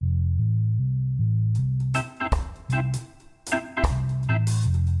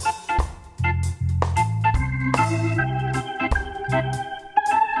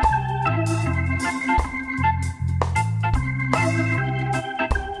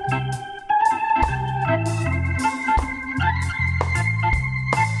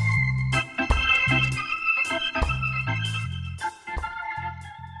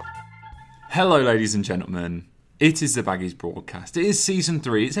Hello, ladies and gentlemen. It is the Baggies broadcast. It is season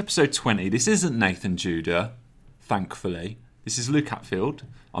 3. It's episode 20. This isn't Nathan Judah, thankfully. This is Luke Hatfield.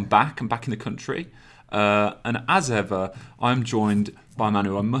 I'm back in the country. And as ever, I'm joined by a man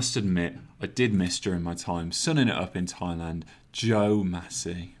who I must admit I did miss during my time sunning it up in Thailand, Joe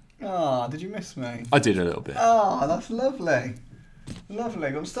Massey. Oh, did you miss me? I did a little bit. Oh, that's lovely.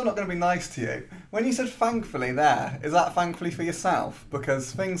 Lovely, but I'm still not going to be nice to you. When you said thankfully there, is that thankfully for yourself?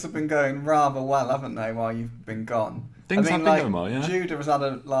 Because things have been going rather well, haven't they, while you've been gone? Things have been going well, yeah. Judah has had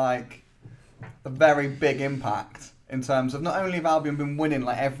a very big impact in terms of not only have Albion been winning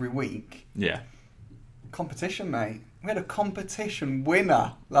every week. Yeah. Competition, mate. We had a competition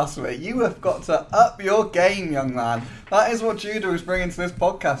winner last week. You have got to up your game, young man. That is what Judah is bringing to this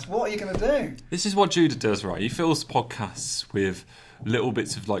podcast. What are you going to do? This is what Judah does, right? He fills podcasts with little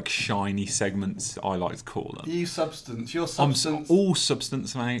bits of shiny segments, I like to call them. You substance. Your substance. All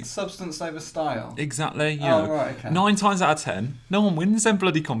substance, mate. Substance over style. Exactly. Right, okay. 9 times out of 10, no one wins them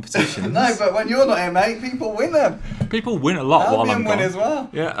bloody competitions. No, but when you're not here, mate, people win them. People win a lot while I'm Albion gone. win as well.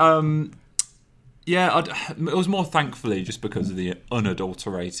 Yeah. Yeah, it was more thankfully just because of the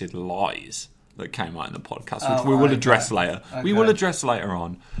unadulterated lies that came out in the podcast, which we will address later. Okay. We will address later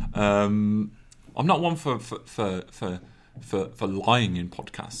on. I'm not one for lying in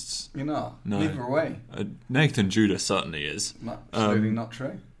podcasts. You're not? No. Neither way. Nathan Judah certainly is. Absolutely not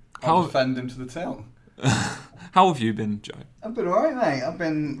true. I'll defend him to the till. How have you been, Joe? I've been alright, mate. I've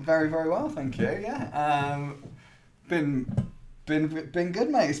been very, very well, thank you. Yeah. Been good,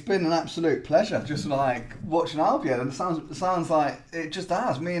 mate. It's been an absolute pleasure just watching Albion, and it sounds like it just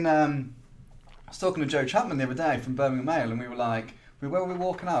has. Me and I was talking to Joe Chapman the other day from Birmingham Mail, and we were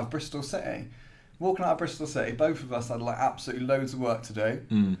walking out of Bristol City. Walking out of Bristol City, both of us had absolutely loads of work to do,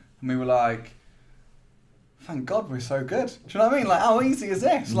 and we were like, "Thank God we're so good." Do you know what I mean? How easy is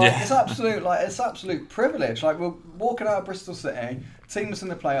this? It's absolute privilege. We're walking out of Bristol City, team was in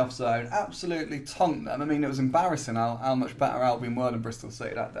the playoff zone, absolutely tonked them. I mean, it was embarrassing how much better Albion were than Bristol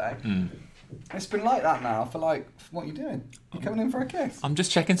City that day. It's been like that now for what are you doing? You coming in for a kiss? I'm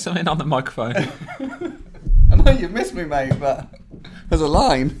just checking something on the microphone. I know you've missed me, mate, but there's a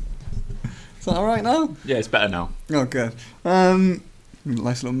line. Is that all right now? Yeah, it's better now. Oh, good. Nice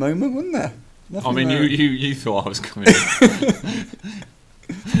little moment, wasn't there? Nothing you thought I was coming in.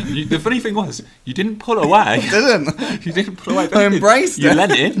 The funny thing was, you didn't pull away. I didn't. You didn't pull away. I embraced it. You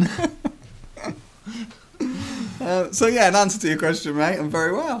leant in. In answer to your question, mate, I'm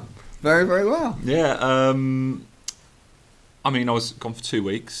very well. Very, very well. Yeah. I was gone for 2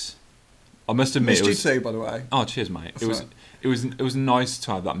 weeks. I must admit, missed you too, by the way. Oh, cheers, mate. It was nice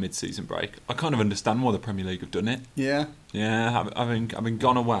to have that mid-season break. I kind of understand why the Premier League have done it. Yeah. Yeah, having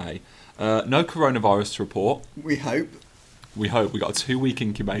gone away. No coronavirus to report. We hope. We got a 2-week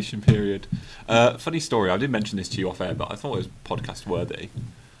incubation period. Funny story, I did mention this to you off air, but I thought it was podcast worthy.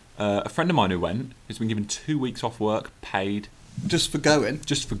 A friend of mine who went has been given 2 weeks off work, paid. Just for going?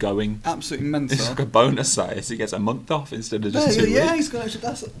 Just for going. Absolutely mental. It's like a bonus, say. So he gets a month off instead of just 2 weeks. Yeah, he's got...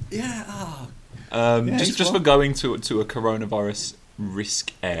 Just for going to a coronavirus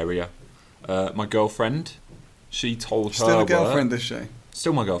risk area. My girlfriend, she told her Still a girlfriend, is she?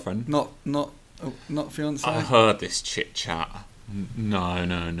 Still my girlfriend. Not fiancé? I heard this chit chat. No.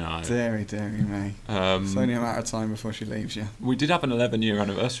 Deary me. It's only a matter of time before she leaves you. We did have an 11-year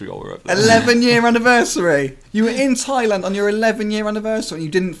anniversary while we were up there. 11-year anniversary? You were in Thailand on your 11-year anniversary and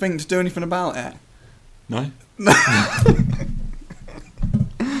you didn't think to do anything about it? No.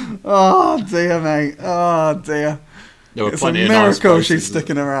 Oh dear, mate. Oh dear. It's a miracle she's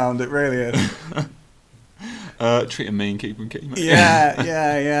sticking around. It really is. Treat him mean, keep him keen.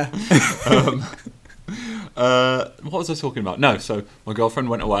 Yeah. What was I talking about? No, so my girlfriend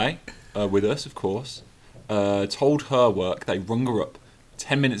went away with us, of course. Told her work. They rung her up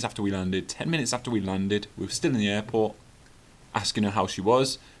 10 minutes after we landed. 10 minutes after we landed, we were still in the airport, asking her how she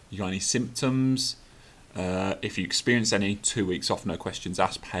was. You got any symptoms? If you experience any, 2 weeks off, no questions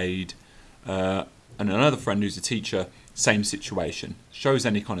asked, paid. And another friend who's a teacher, same situation. Shows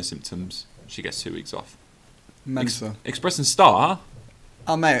any kind of symptoms, she gets 2 weeks off. Mental. Express and Star.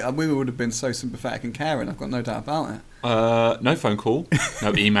 Oh, mate, we would have been so sympathetic and caring. I've got no doubt about it. No phone call,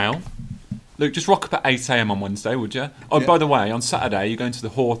 no email. Luke, just rock up at 8 a.m. on Wednesday, would you? Oh, yeah. By the way, on Saturday, you're going to the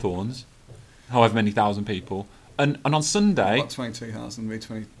Hawthorns, however many thousand people. And on Sunday... What, 22,000,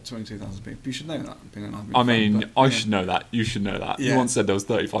 22,000 people? You should know that. I should know that. You should know that. Yeah. You once said there was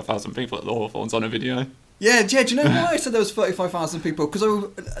 35,000 people at the Hawthorns on a video. Yeah, do you know why I said there was 35,000 people? Because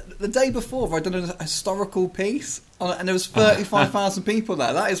the day before I'd done a historical piece and there was 35,000 people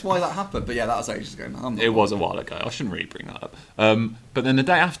there. That is why that happened. But yeah, that was ages ago now. It was a while ago. I shouldn't really bring that up. But then the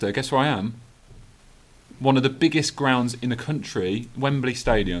day after, guess where I am? one of the biggest grounds in the country, Wembley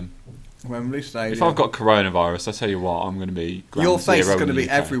Stadium. Wembley Stadium. If I've got coronavirus, I tell you what, I'm going to be ground Your face is zero going to in the be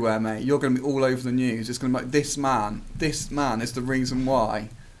UK. everywhere, mate. You're going to be all over the news. It's going to be like, this man is the reason why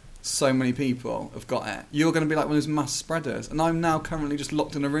so many people have got it. You're going to be like one of those mass spreaders, and I'm now currently just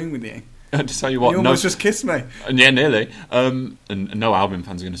locked in a room with you. To tell you what, You almost just kissed me. Yeah, nearly. And no Albion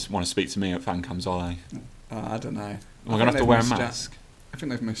fans are going to want to speak to me at fan cams, are they? I don't know. Am I going to have to wear a mask? I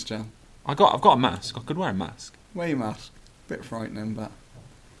think they've missed you. I've got a mask. I could wear a mask. Wear your mask. Bit frightening, but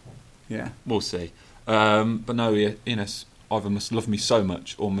yeah. We'll see. But no, Ines either must love me so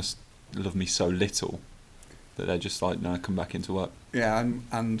much or must love me so little that they're just like, no, come back into work. Yeah,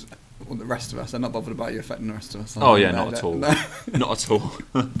 and well, the rest of us, they're not bothered about you affecting the rest of us. Oh yeah, not at all. No. Not at all.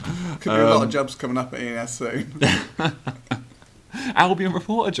 Could be a lot of jobs coming up at ENS soon. Albion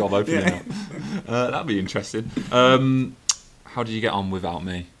reporter job opening Yeah. up. That'd be interesting. How did you get on without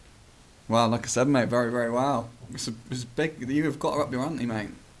me? Well, like I said, mate, very, very well. It's big. You have got her up your ante, mate.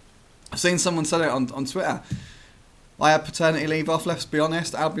 I've seen someone said it on Twitter. I had paternity leave off, let's be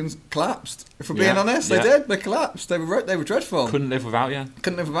honest. Albion's collapsed. If we're being honest, they did. They collapsed. They were dreadful. Couldn't live without you.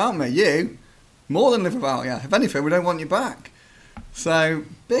 Couldn't live without me. You, more than live without you. If anything, we don't want you back. So,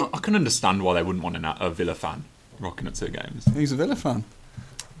 big. I can understand why they wouldn't want a Villa fan rocking up to the games. Who's a Villa fan?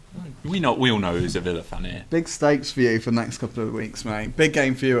 We all know who's a Villa fan here. Big stakes for you for the next couple of weeks, mate. Big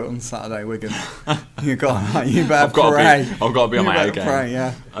game for you on Saturday, Wigan. You better I've got pray. I've got to be on my A game. Pray,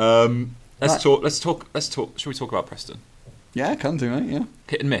 yeah. Let's talk. Should we talk about Preston? Yeah, can do, mate. Yeah.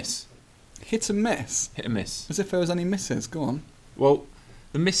 Hit and miss. Hit and miss. Hit and miss. As if there was any misses. Go on. Well,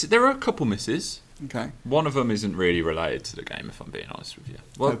 there are a couple misses. Okay. One of them isn't really related to the game, if I'm being honest with you.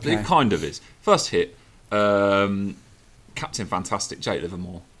 Well, Okay. it kind of is. First hit, Captain Fantastic, Jake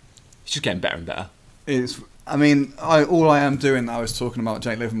Livermore. He's just getting better and better. All I am doing now is talking about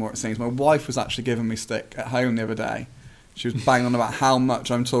Jake Livermore, it seems. My wife was actually giving me stick at home the other day. She was banging on about how much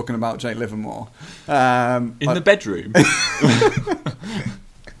I'm talking about Jake Livermore. In the bedroom?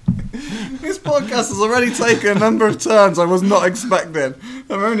 This podcast has already taken a number of turns I was not expecting.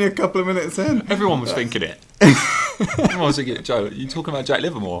 I'm only a couple of minutes in. Everyone was thinking it. Everyone was thinking, Joe, you talking about Jake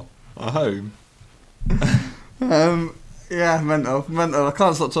Livermore at home? Yeah, mental. I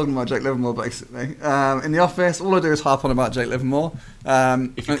can't stop talking about Jake Livermore, basically. In the office, all I do is harp on about Jake Livermore.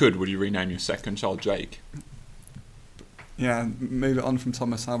 If you could, would you rename your second child Jake? Yeah, move it on from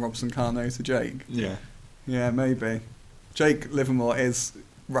Thomas Hal Robson-Carno to Jake. Yeah. Yeah, maybe. Jake Livermore is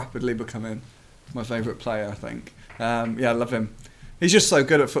rapidly becoming my favourite player, I think. Yeah, I love him. He's just so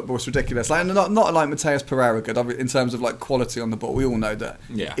good at football, it's ridiculous. Like, not like Mateus Pereira good, in terms of like quality on the ball. We all know that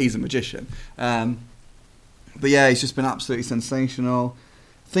he's a magician. But yeah, he's just been absolutely sensational.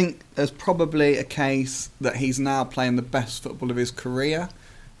 I think there's probably a case that he's now playing the best football of his career.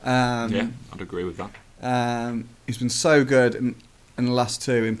 Yeah, I'd agree with that. He's been so good in the last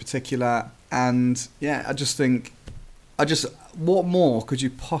two in particular. And yeah, I just think, what more could you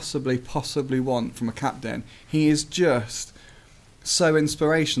possibly want from a captain? He is just so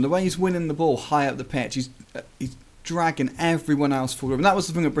inspirational. The way he's winning the ball high up the pitch, he's dragging everyone else forward. And that was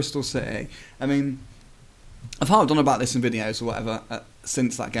the thing at Bristol City. I mean, I've harped on about this in videos or whatever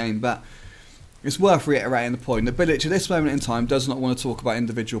since that game, but it's worth reiterating the point that Bilic at this moment in time does not want to talk about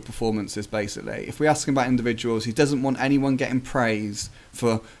individual performances, basically. If we ask him about individuals, he doesn't want anyone getting praised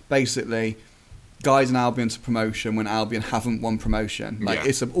for basically guiding Albion to promotion when Albion haven't won promotion.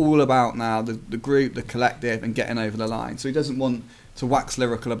 It's all about now the group, the collective, and getting over the line. So he doesn't want to wax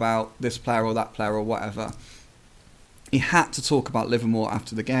lyrical about this player or that player or whatever. He had to talk about Livermore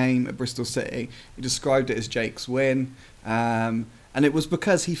after the game at Bristol City. He described it as Jake's win. And it was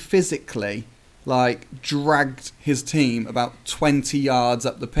because he physically dragged his team about 20 yards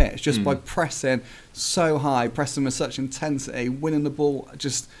up the pitch just by pressing so high, pressing with such intensity, winning the ball.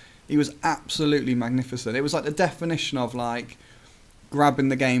 He was absolutely magnificent. It was like the definition of grabbing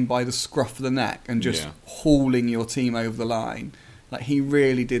the game by the scruff of the neck and just hauling your team over the line. He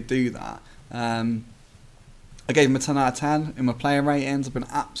really did do that. I gave him a 10 out of 10 in my player ratings. I've been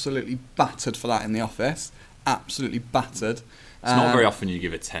absolutely battered for that in the office. Absolutely battered. It's not very often you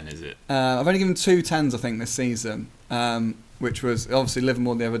give it 10, is it? I've only given 2 10s, I think, this season, which was obviously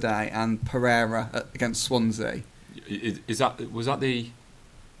Livermore the other day and Pereira against Swansea. Was that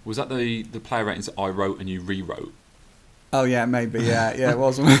the player ratings that I wrote and you rewrote? Oh yeah, maybe. Yeah, it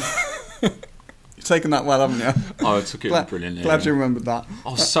was. You've taken that well, haven't you? Oh, I took it brilliantly. Glad you remembered that. I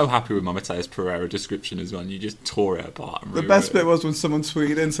was so happy with my Mateus Pereira description as well. And you just tore it apart. And the best bit was when someone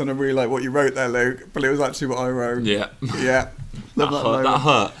tweeted in saying, "I really like what you wrote there, Luke," but it was actually what I wrote. Yeah. Yeah.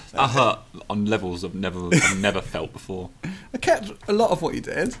 That hurt on levels I've never felt before. I kept a lot of what you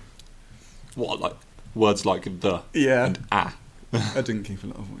did. What, words like the and ah. I didn't keep a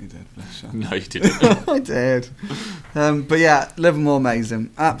lot of what you did, bless you. No, you didn't. I did. But yeah, Livermore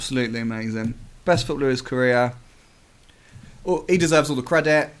amazing. Absolutely amazing. Best footballer of his career. Well, he deserves all the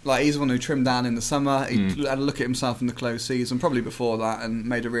credit. Like, he's the one who trimmed down in the summer. He had a look at himself in the close season, probably before that, and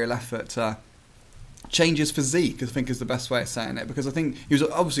made a real effort to change his physique, I think is the best way of saying it. Because I think he was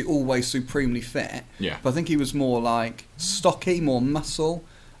obviously always supremely fit. Yeah. But I think he was more like stocky, more muscle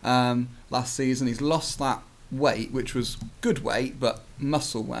last season. He's lost that weight, which was good weight, but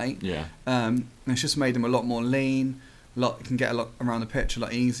muscle weight. Yeah. And it's just made him a lot more lean. Can get a lot around the pitch a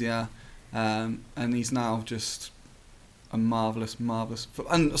lot easier. And he's now just a marvellous.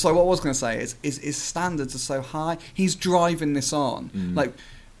 And so what I was going to say is his standards are so high. He's driving this on. Like,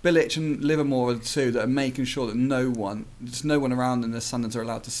 Bilic and Livermore are the two that are making sure that there's no one around and the standards are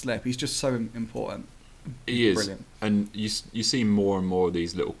allowed to slip. He's just so important. He is. Brilliant. And you see more and more of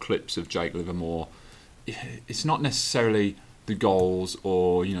these little clips of Jake Livermore. It's not necessarily the goals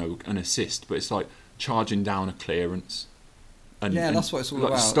or, an assist, but it's like charging down a clearance. And that's what it's all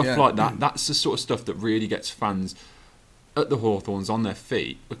about. Stuff like that. That's the sort of stuff that really gets fans at the Hawthorns on their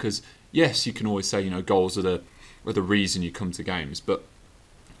feet. Because, yes, you can always say, goals are the reason you come to games, but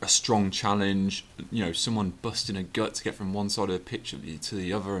a strong challenge, someone busting a gut to get from one side of the pitch to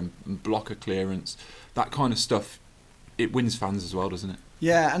the other and block a clearance, that kind of stuff, it wins fans as well, doesn't it?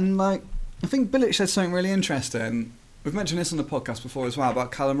 Yeah, and I think Bilic said something really interesting. We've mentioned this on the podcast before as well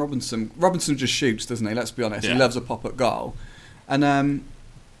about Callum Robinson. Robinson just shoots, doesn't he? Let's be honest. Yeah. He loves a pop-up goal. And I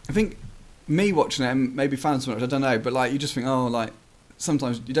think me watching it, and maybe fans watching it, I don't know, but you just think,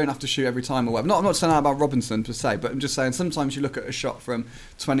 sometimes you don't have to shoot every time or whatever. I'm not saying that about Robinson per se, but I'm just saying sometimes you look at a shot from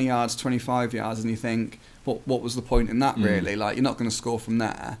 20 yards, 25 yards, and you think, what was the point in that really? You're not going to score from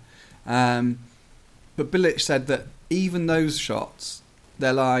there. But Bilic said that even those shots,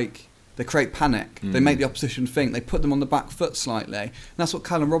 they create panic. They make the opposition think. They put them on the back foot slightly. And that's what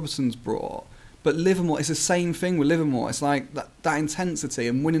Callum Robinson's brought. But Livermore, it's the same thing with Livermore. It's like that intensity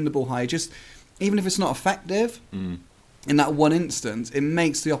and winning the ball high. Just, even if it's not effective, in that one instance, it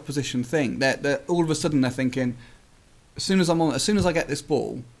makes the opposition think. They're all of a sudden they're thinking, as soon as I get this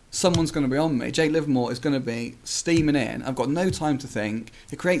ball, someone's going to be on me. Jake Livermore is going to be steaming in. I've got no time to think.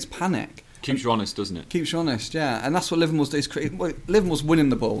 It creates panic. Keeps you honest, doesn't it? Keeps you honest, yeah. And that's what Livermore's doing. Livermore's winning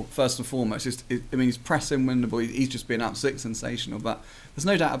the ball, first and foremost. He's pressing, winning the ball. He's just being absolutely sensational. But there's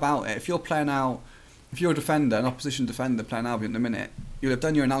no doubt about it. If you're a defender, an opposition defender playing Albion at the minute, you'll have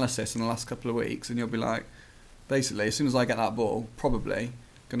done your analysis in the last couple of weeks and you'll be like, basically, as soon as I get that ball, probably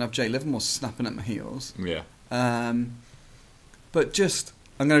going to have Jake Livermore snapping at my heels. Yeah. But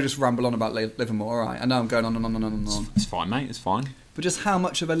I'm going to just ramble on about Livermore, all right? I know I'm going on and on and on and on. It's fine, mate. It's fine. But just how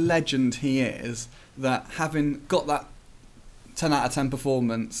much of a legend he is, that having got that 10 out of 10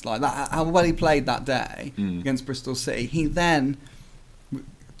 performance, like that, how well he played that day against Bristol City, he then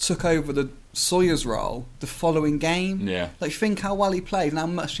took over the Sawyer's role the following game. Yeah. Think how well he played and how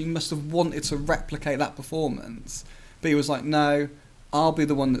much he must have wanted to replicate that performance. But he was like, no, I'll be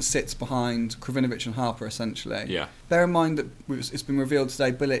the one that sits behind Krovinovic and Harper, essentially. Yeah. Bear in mind that it's been revealed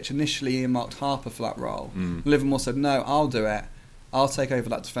today, Bilic initially earmarked Harper for that role. Livermore said, no, I'll do it. I'll take over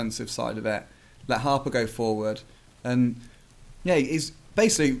that defensive side of it. Let Harper go forward. And, yeah, he's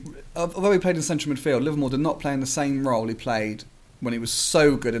basically, although he played in central midfield, Livermore did not play in the same role he played when he was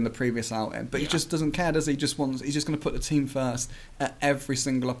so good in the previous outing. But he just doesn't care, does he? He's just going to put the team first at every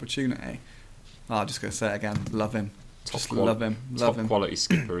single opportunity. I'm just going to say it again. Love him. Love him. Top quality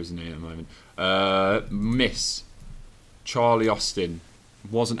skipper, isn't he, at the moment? Miss Charlie Austin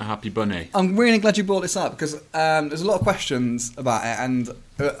wasn't a happy bunny. I'm really glad you brought this up because there's a lot of questions about it, and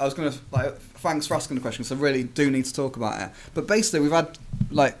I was going to thanks for asking the question because I really do need to talk about it. But basically, we've had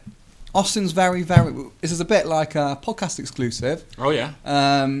Austin's very, very. This is a bit like a podcast exclusive. Oh yeah.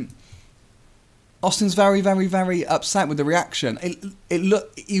 Austin's very, very, very upset with the reaction.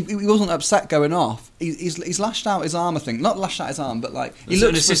 He wasn't upset going off. He's lashed out his arm, I think. Not lashed out his arm, but an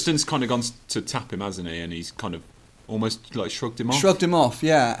assistant's kind of gone to tap him, hasn't he? And he's kind of almost shrugged him off. Shrugged him off,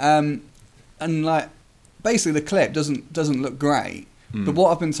 yeah. And basically the clip doesn't look great. But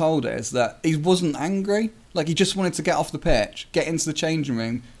what I've been told is that he wasn't angry. He just wanted to get off the pitch, get into the changing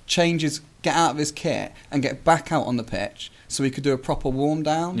room, get out of his kit, and get back out on the pitch so he could do a proper warm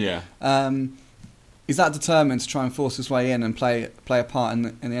down. Yeah. He's that determined to try and force his way in and play a part in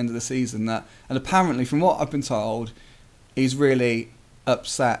the end of the season. And apparently, from what I've been told, he's really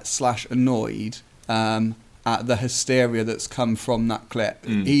upset / annoyed at the hysteria that's come from that clip.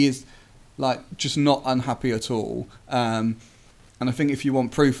 He is just not unhappy at all. And I think if you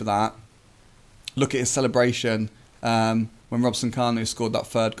want proof of that, look at his celebration when Robson Kanu scored that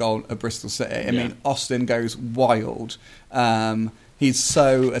third goal at Bristol City. I mean, Austin goes wild. He's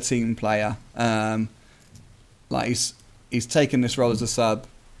so a team player. Like he's taken this role as a sub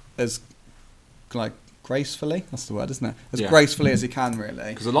as like gracefully. That's the word, isn't it? As gracefully as he can,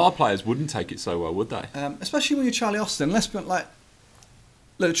 really. Because a lot of players wouldn't take it so well, would they? Especially when you're Charlie Austin. Let's be like.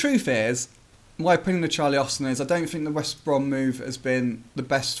 Look, the truth is, my opinion of Charlie Austin is I don't think the West Brom move has been the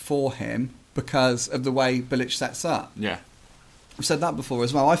best for him because of the way Bilic sets up. Yeah. I've said that before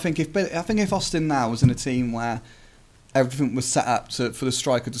as well. I think if Austin now was in a team where everything was set up for the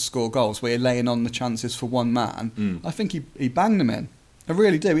striker to score goals, where you're laying on the chances for one man, I think he banged them in. I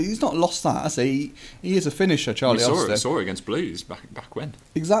really do. He's not lost that, has he? He is a finisher, Charlie Austin. We saw it against Blues back when.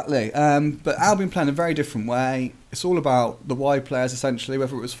 Exactly. But Albion playing a very different way. It's all about the wide players, essentially,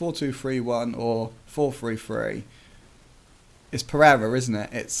 whether it was 4-2-3-1 or 4-3-3. It's Pereira, isn't it?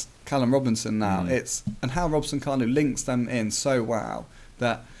 It's Callum Robinson now. And how Robson kind of links them in so well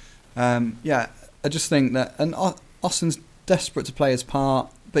that, I just think that... And Austin's desperate to play his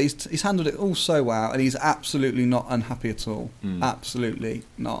part, but he's handled it all so well, and he's absolutely not unhappy at all. Absolutely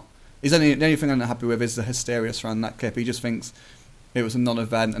not. The only thing I'm unhappy with is the hysteria surrounding that clip. He just thinks it was a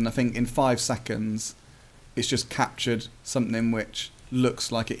non-event, and I think in 5 seconds, it's just captured something which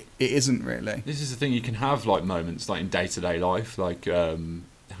looks like it isn't really. This is the thing, you can have like moments like in day-to-day life, like it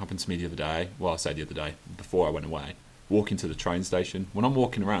happened to me the other day. Well, I say the other day, before I went away. Walking to the train station. When I'm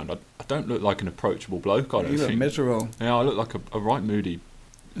walking around, I don't look like an approachable bloke. I don't You look think. miserable. Yeah, I look like a right moody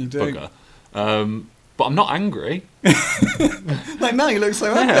You do. bugger. But I'm not angry. Like now you look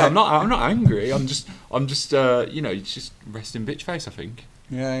so angry. Yeah, I'm not angry. I'm just it's just resting bitch face, I think.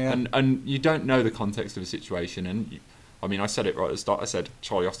 Yeah. And you don't know the context of the situation. And I said it right at the start. I said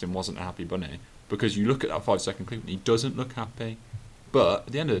Charlie Austin wasn't a happy bunny because you look at that 5-second clip and he doesn't look happy. But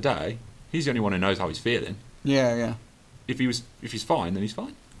at the end of the day, he's the only one who knows how he's feeling. Yeah. If he's fine, then he's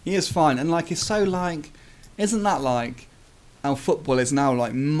fine. He is fine, and like it's so like, isn't that like how football is now?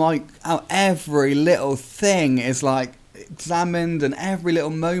 Like how every little thing is like examined, and every little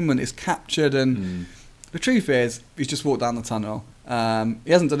moment is captured. And the truth is, he's just walked down the tunnel.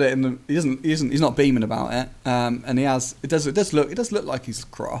 He hasn't done it he's not beaming about it. And he has. It does look like he's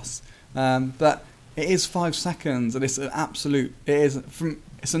cross. But it is 5 seconds, and it's an absolute.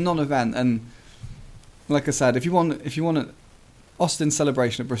 It's a non-event, and like I said, if you want Austin's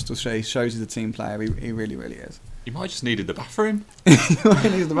celebration at Bristol City shows he's a team player. He really, really is. He might just needed the bathroom. He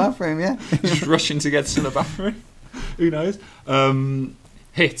needs the bathroom, yeah. Just rushing to get to the bathroom. Who knows?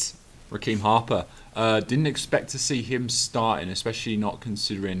 Hit Raheem Harper. Didn't expect to see him starting, especially not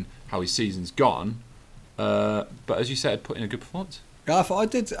considering how his season's gone. But as you said, put in a good performance. Yeah, I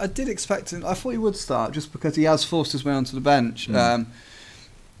did expect him. I thought he would start just because he has forced his way onto the bench.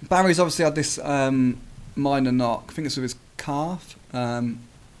 Barry's obviously had this minor knock. I think it's with his calf. Can't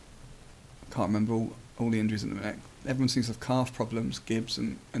remember all the injuries in the minute. Everyone seems to have calf problems, Gibbs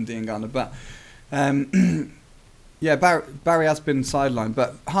and Diangana. But Barry has been sidelined.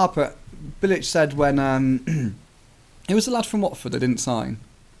 But Harper, Bilic said when it was the lad from Watford that didn't sign.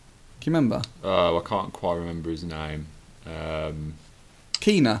 Can you remember? I can't quite remember his name.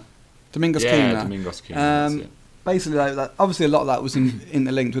 Keener, Domingos Keener. Yeah, Domingos Keener. Basically, that, obviously a lot of that was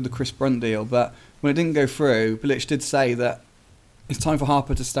interlinked with the Chris Brunt deal, but when it didn't go through, Bilic did say that it's time for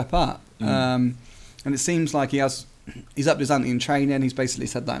Harper to step up. And it seems like he's upped his ante in training. He's basically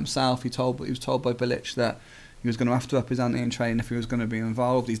said that himself. He was told by Bilic that he was going to have to up his ante in training if he was going to be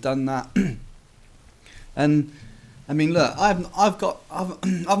involved. He's done that. And I mean, look, I've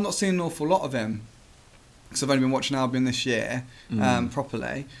not seen an awful lot of him because I've only been watching Albion this year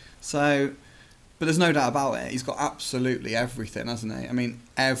properly. So, but there's no doubt about it. He's got absolutely everything, hasn't he? I mean,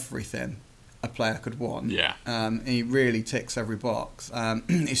 everything a player could want. Yeah. He really ticks every box.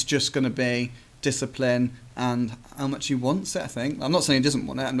 It's just going to be discipline and how much he wants it. I think. I'm not saying he doesn't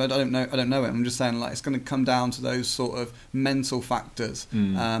want it. I don't know him. I'm just saying like it's going to come down to those sort of mental factors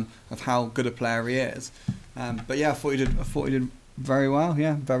of how good a player he is. But yeah, I thought he did very well.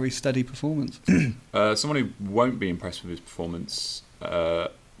 Yeah, very steady performance. Someone who won't be impressed with his performance,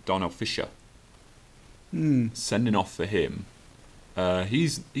 Darnell Fisher. Sending off for him.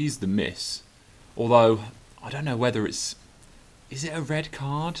 He's the miss. Although I don't know whether is it a red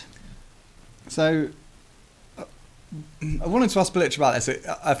card? So I wanted to ask Bilic about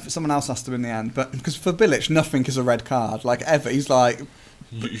this. Someone else asked him in the end, but because for Bilic nothing is a red card. Like ever, he's like.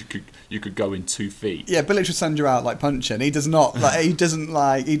 You could go in 2 feet. Yeah, Bilic would send you out like punching. He does not like. He doesn't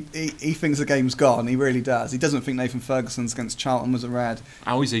like. He thinks the game's gone. He really does. He doesn't think Nathan Ferguson's against Charlton was a red.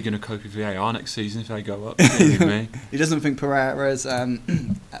 How is he going to cope with VAR next season if they go up? Me? He doesn't think Pereira's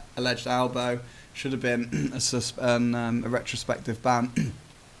alleged elbow should have been a retrospective ban.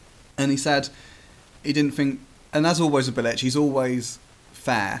 And he said he didn't think, and as always with Bilic, he's always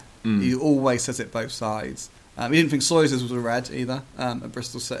fair. He always says it both sides. He didn't think Sawyers was a red either at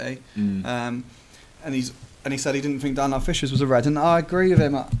Bristol City. And he said he didn't think Darnell Fisher's was a red, and I agree with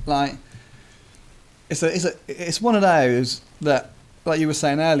him. Like, it's one of those that, like you were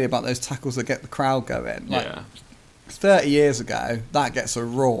saying earlier about those tackles that get the crowd going. Like, 30 years ago, that gets a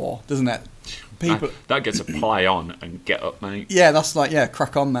roar, doesn't it? People that gets a play on and get up, mate. Yeah, that's like,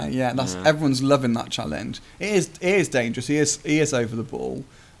 crack on, mate. Yeah, everyone's loving that challenge. It is dangerous. He is over the ball,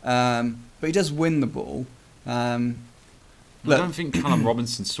 but he does win the ball. I don't think Callum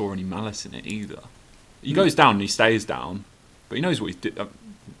Robinson saw any malice in it either. He goes down and he stays down, but he knows what he's what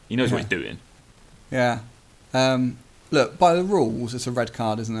he's doing. Yeah. Look, by the rules, it's a red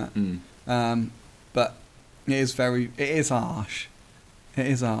card, isn't it? But it is harsh. It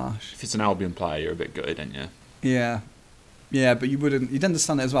is harsh. If it's an Albion player, you're a bit gutted, aren't you? Yeah, but you'd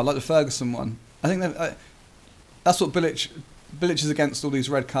understand it as well, like the Ferguson one. I think that's what Bilic is against all these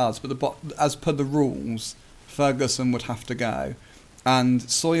red cards, but as per the rules, Ferguson would have to go, and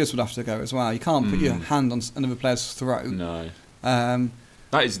Sawyers would have to go as well. You can't put your hand on another player's throat. No.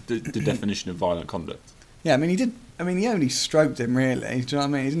 That is the definition of violent conduct. Yeah, I mean, he only stroked him, really. Do you know what I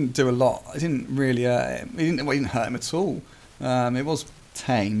mean? He didn't do a lot. He didn't really hurt him. He didn't hurt him at all. It was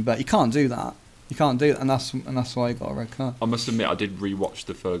tame, but you can't do that. You can't do that, and that's why he got a red card. I must admit, I did rewatch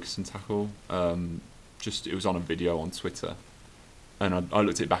the Ferguson tackle. It was on a video on Twitter, and I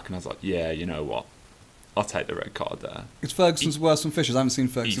looked at it back and I was like, yeah, you know what? I'll take the red card there. It's Ferguson's worse than Fisher's. I haven't seen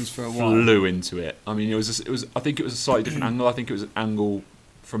Ferguson's for a while. He flew into it. I mean, I think it was a slightly different angle. I think it was an angle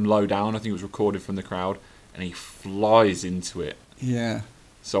from low down. I think it was recorded from the crowd, and he flies into it. Yeah.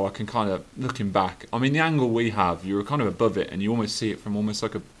 So I can kind of, looking back, I mean, the angle we have, you're kind of above it, and you almost see it from almost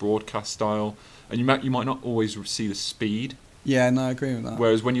like a broadcast style, and you might not always see the speed. Yeah, no, I agree with that.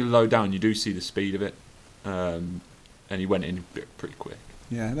 Whereas when you're low down, you do see the speed of it, and he went in pretty quick.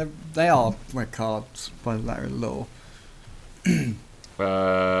 Yeah, they are red cards by the letter of the law.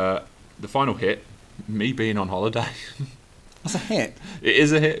 The final hit, me being on holiday. That's a hit. It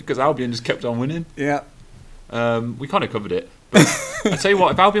is a hit because Albion just kept on winning. Yeah. We kind of covered it. But I tell you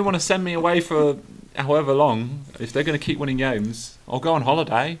what, if Albion want to send me away for however long, if they're going to keep winning games, I'll go on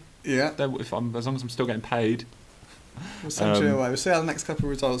holiday. Yeah. As long as I'm still getting paid. We'll send you away. We'll see how the next couple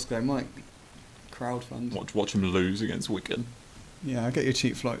of results go. Might crowdfund. Watch them lose against Wigan. Yeah, I'll get you a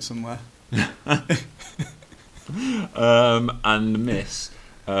cheap flight somewhere. And miss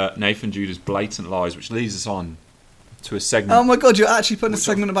Nathan Judah's blatant lies, which leads us on to a segment. Oh my God, you're actually putting a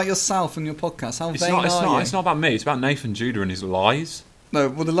segment about yourself on your podcast. How vain are you? It's not about me. It's about Nathan Judah and his lies. No,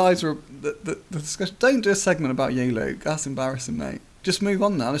 well, the lies were the discussion. Don't do a segment about you, Luke. That's embarrassing, mate. Just move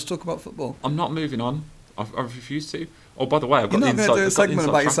on now. Let's talk about football. I'm not moving on. I've refused to. Oh, by the way, I've got You're the inside. You're not going to do a segment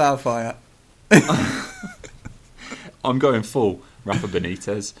about yourself, are you? I'm going full Rafa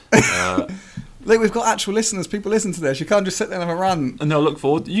Benitez. Look, we've got actual listeners. People listen to this. You can't just sit there and have a rant. And they'll look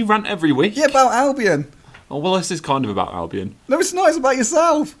forward. You rant every week. Yeah, about Albion. Oh, well, this is kind of about Albion. No, it's not. It's about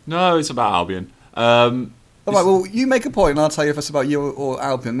yourself. No, it's about Albion. All right, well, you make a point and I'll tell you if it's about you or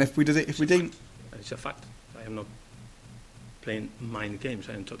Albion. If we didn't... It's a fact. I am not playing mind games.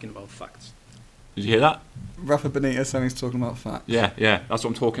 I am talking about facts. Did you hear that? Rafa Benitez saying he's talking about facts. Yeah, that's what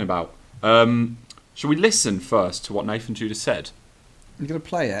I'm talking about. Shall we listen first to what Nathan Judah said? You're going to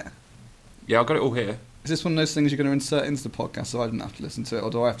play it? Yeah, I've got it all here. Is this one of those things you're going to insert into the podcast so I don't have to listen to it, or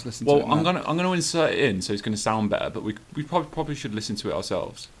do I have to listen to it? Well, I'm going to insert it in so it's going to sound better, but we probably should listen to it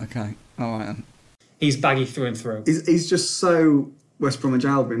ourselves. Okay, all right then. He's baggy through and through. He's just so West Bromwich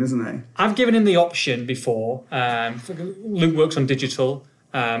Albion, isn't he? I've given him the option before. Luke works on digital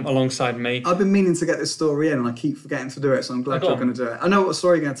alongside me. I've been meaning to get this story in and I keep forgetting to do it, so I'm glad you're going to do it. I know what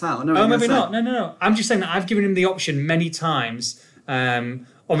story you're going to tell. Oh, maybe not. No. I'm just saying that I've given him the option many times.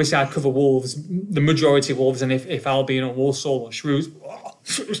 Obviously, I cover Wolves, the majority of Wolves, and if Albion or Walsall or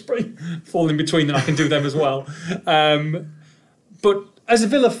Shrewsbury fall in between, then I can do them as well. But as a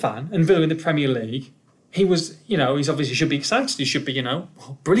Villa fan and Villa in the Premier League, he was, he's obviously should be excited. He should be,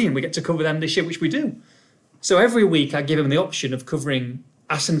 brilliant. We get to cover them this year, which we do. So every week I give him the option of covering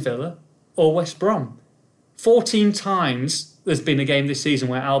Aston Villa or West Brom. 14 times there's been a game this season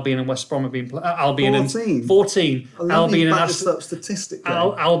where Albion and West Brom have been Albion 14? And 14. Albion and Aston statistically.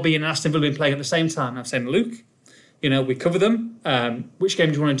 Albion and Aston Villa have been playing at the same time. I'm saying, Luke, we cover them. Which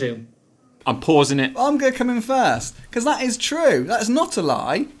game do you want to do? I'm pausing it. I'm going to come in first because that is true. That is not a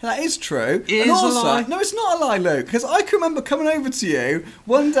lie. That is true. It is a lie. No, it's not a lie, Luke. Because I can remember coming over to you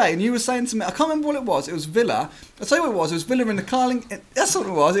one day and you were saying to me, I can't remember what it was. It was Villa. I'll tell you what it was. It was Villa in the Carling. That's what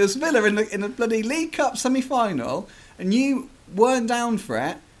it was. It was Villa in the bloody League Cup semi-final, and you weren't down for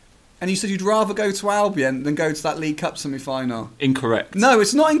it. And you said you'd rather go to Albion than go to that League Cup semi-final. Incorrect. No,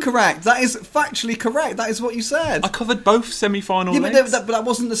 it's not incorrect. That is factually correct. That is what you said. I covered both semi-final Yeah, legs. but that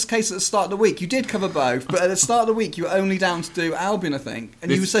wasn't the case at the start of the week. You did cover both, but at the start of the week you were only down to do Albion, I think.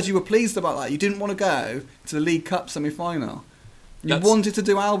 And you said you were pleased about that. You didn't want to go to the League Cup semi-final. You wanted to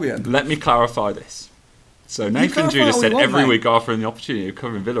do Albion. Let me clarify this. So Nathan clarify Judas all said you want, every mate. week offering the opportunity of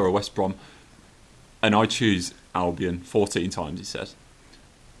covering Villa or West Brom, and I choose Albion 14 times, he said.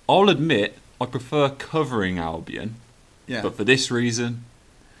 I'll admit I prefer covering Albion, Yeah. but for this reason,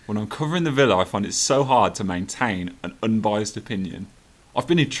 when I'm covering the Villa, I find it so hard to maintain an unbiased opinion. I've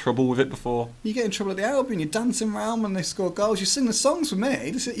been in trouble with it before. You get in trouble at the Albion. You're dancing around when they score goals. You sing the songs with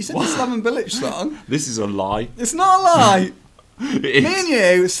me. You sing the Slaven Bilic song. This is a lie. It's not a lie. It is. Me and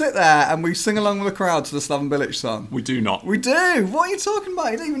you sit there and we sing along with the crowd to the Slaven Bilic song. We do not. We do. What are you talking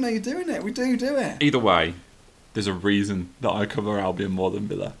about? You don't even know you're doing it. We do it. Either way, there's a reason that I cover Albion more than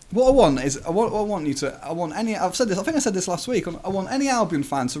Villa. What I want is, I've said this, I think I said this last week, I want any Albion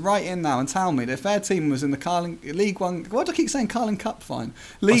fan to write in now and tell me that if their team was in the Carling League One, why do I keep saying Carling Cup fine?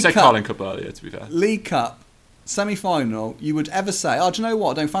 I said Carling Cup earlier, to be fair. League Cup semi-final, you would ever say, oh, do you know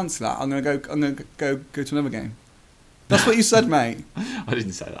what, I don't fancy that, I'm going to go to another game. That's what you said, mate. I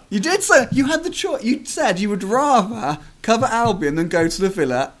didn't say that. You did say, you had the choice, you said you would rather cover Albion than go to the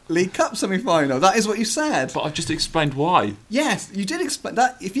Villa League Cup semi-final. That is what you said. But I've just explained why. Yes, you did explain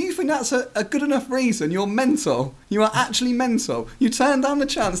that. If you think that's a good enough reason, you're mental. You are actually mental. You turned down the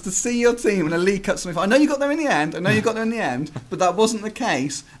chance to see your team in a League Cup semi-final. I know you got there in the end. But that wasn't the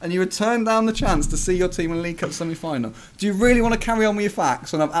case. And you had turned down the chance to see your team in a League Cup semi-final. Do you really want to carry on with your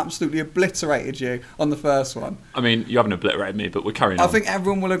facts when I've absolutely obliterated you on the first one? I mean, you haven't obliterated me, but we're carrying on. I think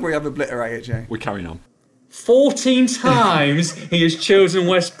everyone will agree I've obliterated you. We're carrying on. 14 times he has chosen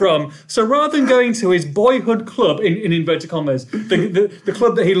West Brom. So rather than going to his boyhood club, in inverted commas, the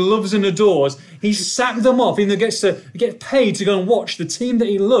club that he loves and adores, he's sacked them off. He gets paid to go and watch the team that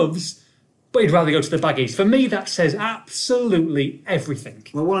he loves, but he'd rather go to the Baggies. For me, that says absolutely everything.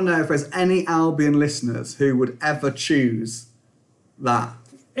 Well, I want to know if there's any Albion listeners who would ever choose that.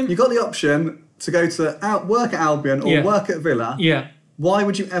 You got the option to go to work at Albion or work at Villa. Yeah. Why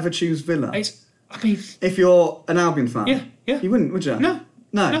would you ever choose Villa? If you're an Albion fan. Yeah. You wouldn't, would you? No.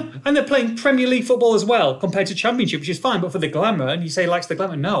 And they're playing Premier League football as well compared to Championship, which is fine. But for the glamour, and you say he likes the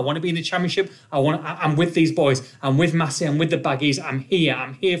glamour. No, I want to be in the Championship. I'm with these boys. I'm with Massey. I'm with the Baggies. I'm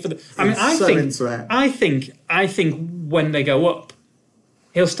here for the. I think when they go up,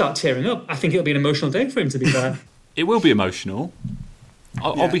 he'll start tearing up. I think it'll be an emotional day for him. To be fair, it will be emotional.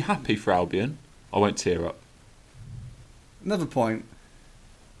 I'll be happy for Albion. I won't tear up. Another point.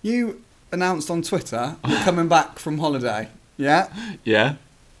 You announced on Twitter you're coming back from holiday. Yeah? Yeah.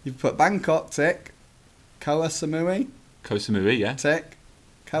 You've put Bangkok, tick. Koh Samui, Koh Samui, yeah. tick.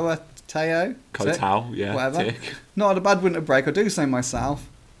 Koh Tao, Koh Tao, yeah. Whatever. Tick. Not had a bad winter break, I do say myself.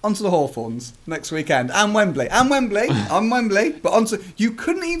 Onto the Hawthorns next weekend. And Wembley. But you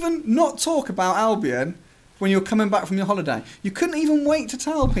couldn't even not talk about Albion when you were coming back from your holiday. You couldn't even wait to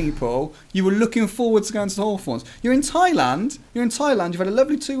tell people you were looking forward to going to the Hawthorns. You're in Thailand, you've had a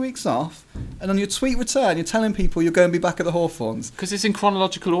lovely 2 weeks off, and on your tweet return, you're telling people you're going to be back at the Hawthorns. Because it's in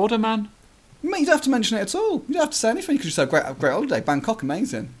chronological order, man. Mate, you don't have to mention it at all. You don't have to say anything. You could just say, great holiday, Bangkok,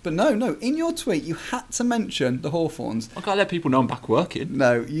 amazing. But no, in your tweet, you had to mention the Hawthorns. I've got to let people know I'm back working.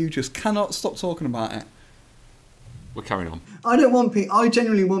 No, you just cannot stop talking about it. We're carrying on. I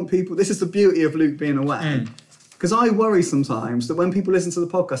genuinely want people, this is the beauty of Luke being away, because I worry sometimes that when people listen to the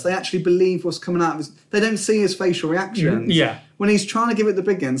podcast, they actually believe what's coming out of his, they don't see his facial reactions. Yeah. When he's trying to give it the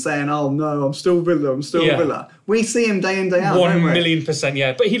big end, saying, oh no, I'm still Villa, Villa. We see him day in, day out. 1,000,000%,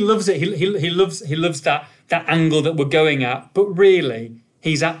 yeah. But he loves it. He loves that angle that we're going at. But really,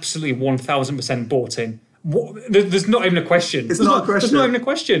 he's absolutely 1,000% bought in. There's not even a question. There's not even a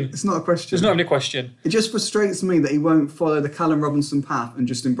question. It just frustrates me that he won't follow the Callum Robinson path and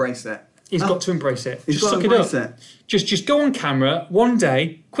just embrace it. He's got to embrace it. He's just got suck to it up. embrace it. Just go on camera one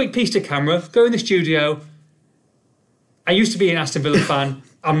day, quick piece to camera, go in the studio. I used to be an Aston Villa fan.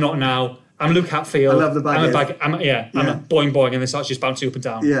 I'm not now. I'm Luke Hatfield. I love the Baggies. I'm a boing, and this starts just bouncing up and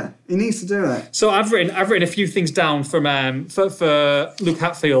down. Yeah, he needs to do it. So I've written a few things down from for Luke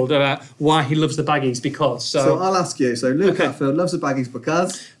Hatfield about why he loves the Baggies because. So I'll ask you. So Luke Hatfield loves the Baggies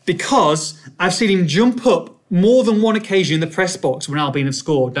because I've seen him jump up more than one occasion in the press box when Albion have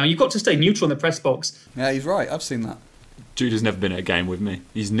scored. Now, you've got to stay neutral in the press box. Yeah, he's right. I've seen that. Judah's never been at a game with me.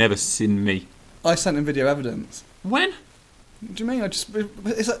 He's never seen me. I sent him video evidence. When? What do you mean?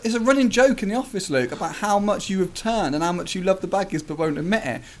 It's a running joke in the office, Luke, about how much you have turned and how much you love the Baggies but won't admit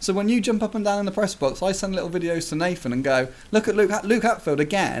it. So when you jump up and down in the press box, I send little videos to Nathan and go, look at Luke Hatfield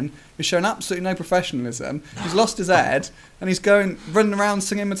again. He's showing absolutely no professionalism. He's lost his head and he's running around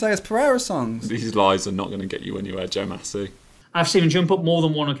singing Mateus Pereira songs. These lies are not going to get you anywhere, Joe Massey. I've seen him jump up more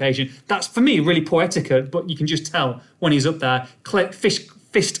than one occasion. That's, for me, really poor etiquette, but you can just tell when he's up there,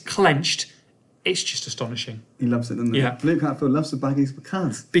 fist clenched. It's just astonishing. He loves it, doesn't he? Yeah. Luke Hatfield loves the Baggies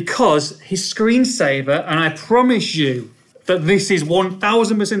because his screensaver, and I promise you that this is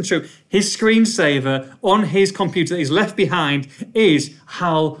 1,000% true, his screensaver on his computer that he's left behind is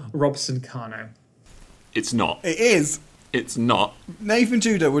Hal Robson-Kanu. It's not. It is. It's not. Nathan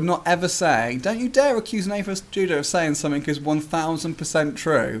Judah would not ever say, don't you dare accuse Nathan Judah of saying something is 1,000%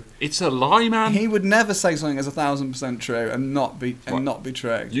 true. It's a lie, man. He would never say something as 1,000% true and not be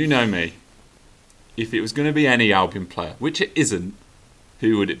true. You know me. If it was going to be any Albion player, which it isn't,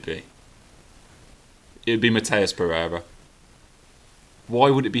 who would it be? It would be Mateus Pereira. Why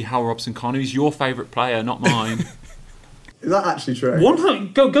would it be Hal Robson-Kanu? He's your favourite player, not mine. Is that actually true?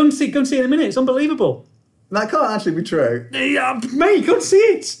 Go and see it in a minute. It's unbelievable. That can't actually be true. Yeah, mate, go and see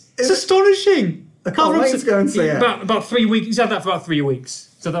it. It's astonishing. I can't wait to go and see it. About 3 weeks. He's had that for about 3 weeks.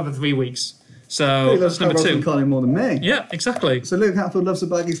 So He that's loves number Hal 2. Robson-Kanu more than me. Yeah, exactly. So Luke Hatfield loves the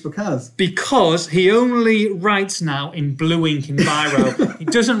Baggies Because he only writes now in blue ink in biro. He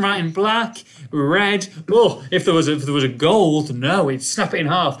doesn't write in black, red. Oh, if there was a gold, no, he'd snap it in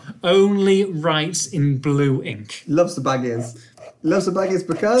half. Only writes in blue ink. Loves the Baggies. Loves the Baggies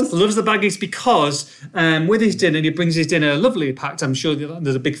because? Loves the Baggies because with his dinner, he brings his dinner lovely packed. I'm sure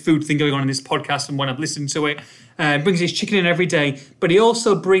there's a big food thing going on in this podcast, and when I've listened to it, brings his chicken in every day. But he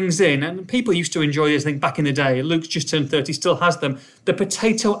also brings in, and people used to enjoy this thing back in the day. Luke's just turned 30, still has them. The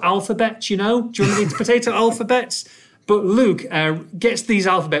potato alphabet, you know? Do you remember the potato alphabets? But Luke gets these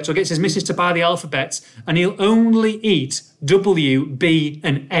alphabets, or gets his missus to buy the alphabets, and he'll only eat W, B,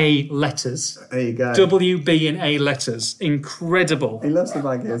 and A letters. There you go. W, B, and A letters. Incredible. He loves the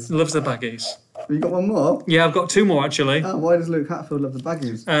Baggies. Loves the Baggies. Have you got one more? Yeah, I've got 2 more actually. Oh, why does Luke Hatfield love the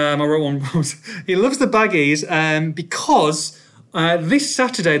Baggies? I wrote one. He loves the Baggies because this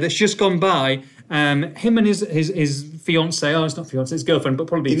Saturday that's just gone by, him and his fiance, it's not fiance, it's girlfriend, but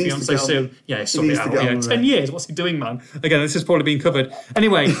probably fiance soon. Yeah, sort it out. Yeah, 10 years. What's he doing, man? Again, this has probably been covered.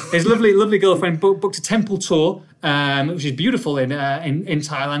 Anyway, his lovely girlfriend booked a temple tour, which is beautiful in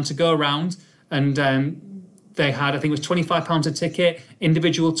Thailand, to go around, and they had, I think it was £25 a ticket,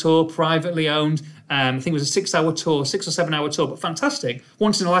 individual tour, privately owned. I think it was a 6-hour tour, 6 or 7 hour tour, but fantastic.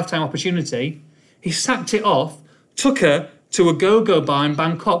 Once in a lifetime opportunity. He sacked it off, took her to a go-go bar in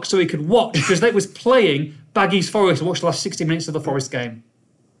Bangkok so he could watch, because they was playing Baggies Forest, and watch the last 60 minutes of the Forest game.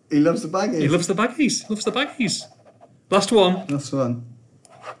 He loves the Baggies. He loves the Baggies. Loves the Baggies. Last one. Last one.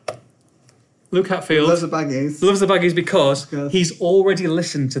 Luke Hatfield. Loves the Baggies. Loves the Baggies because he's already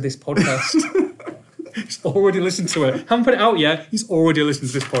listened to this podcast. He's already listened to it. Haven't put it out yet. He's already listened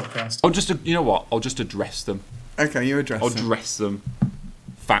to this podcast. You know what? I'll just address them. Okay, you address I'll them. address them.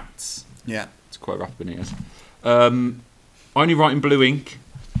 Facts. Yeah. It's quite rough, Benitez. I only write in blue ink.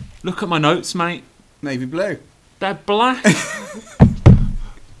 Look at my notes, mate. Navy blue. They're black.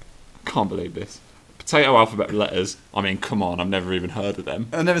 Can't believe this. Potato alphabet letters. I mean, come on. I've never even heard of them.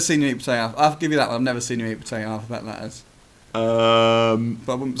 I've never seen you eat potato. I'll give you that one. I've never seen you eat potato alphabet letters. But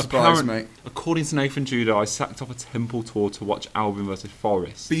I wouldn't surprise me. According to Nathan Judah, I sacked off a temple tour to watch Albion versus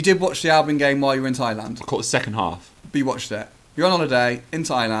Forest. But you did watch the Albion game while you were in Thailand. I caught the second half. But you watched it. You're on holiday in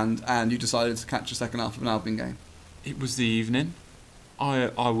Thailand and you decided to catch the second half of an Albion game. It was the evening. I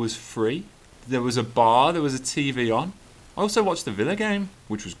was free. There was a bar. There was a TV on. I also watched the Villa game,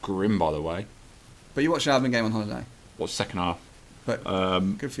 which was grim, by the way. But you watched the Albion game on holiday. Watched second half. But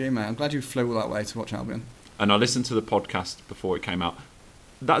good for you, mate. I'm glad you flew all that way to watch Albion. And I listened to the podcast before it came out.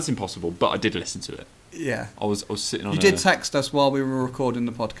 That's impossible, but I did listen to it. Yeah. I was sitting on. You did text us while we were recording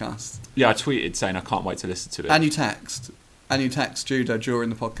the podcast. Yeah, I tweeted saying I can't wait to listen to it. And you text Judah during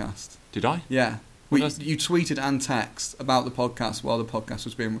the podcast. Did I? Yeah. You tweeted and text about the podcast while the podcast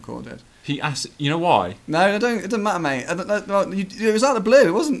was being recorded. He asked, you know why? No, it doesn't matter, mate. It was out of the blue.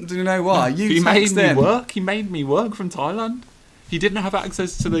 It wasn't. Do you know why? No, he made me work. He made me work from Thailand. He didn't have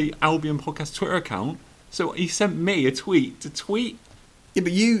access to the Albion podcast Twitter account, so he sent me a tweet to tweet. Yeah,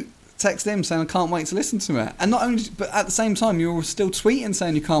 but you texted him saying I can't wait to listen to it, and not only, but at the same time you were still tweeting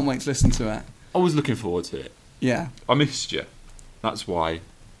saying you can't wait to listen to it. I was looking forward to it. Yeah. I missed you. That's why.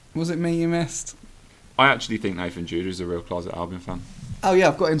 Was it me you missed? I actually think Nathan Judah is a real closet Albion fan. Oh yeah,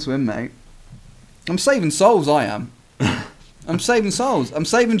 I've got into him, mate. I'm saving souls, I am. I'm saving souls. I'm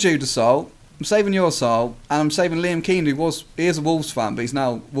saving Judah's soul. I'm saving your soul. And I'm saving Liam Keane, he is a Wolves fan, but he's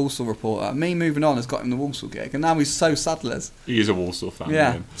now Walsall reporter. Me moving on has got him the Walsall gig, and now he's so Saddlers. He is a Walsall fan.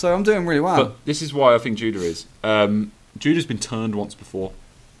 Yeah, Liam. so I'm doing really well. But this is why I think Judah is. Judah's been turned once before.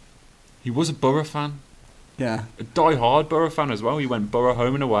 He was a Borough fan. Yeah. A die-hard Borough fan as well. He went Borough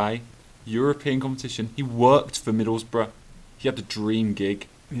home and away. European competition. He worked for Middlesbrough. He had the dream gig.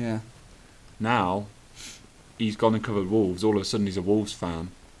 Yeah. Now, he's gone and covered Wolves. All of a sudden, he's a Wolves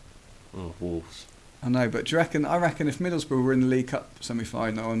fan. Oh, Wolves. I know, but do you reckon? I reckon if Middlesbrough were in the League Cup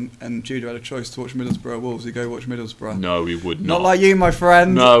semi-final and Judah had a choice to watch Middlesbrough or Wolves, he'd go watch Middlesbrough. No, he would not. Not like you, my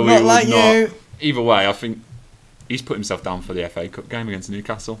friend. No, not he like would not. you. Either way, I think he's put himself down for the FA Cup game against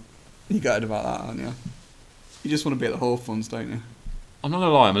Newcastle. You gutted about that, aren't you? You just want to be at the Hawthorns, don't you? I'm not going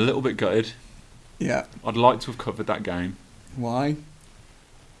to lie, I'm a little bit gutted. Yeah. I'd like to have covered that game. Why?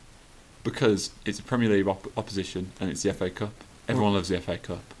 Because it's a Premier League opposition and it's the FA Cup. Everyone loves the FA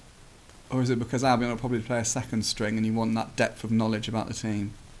Cup. Or is it because Albion will probably play a second string and you want that depth of knowledge about the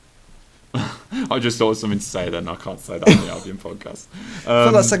team? I just thought of something to say then. I can't say that on the Albion podcast. I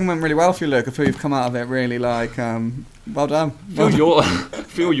feel that segment went really well for you, Luke. I feel you've come out of it really well done.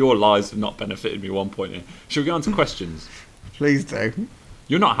 Feel your lies have not benefited me at one point here. Shall we go on to questions? Please do.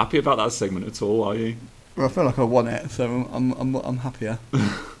 You're not happy about that segment at all, are you? Well, I feel like I won it, so I'm happier.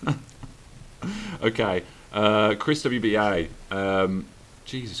 Okay. Chris WBA.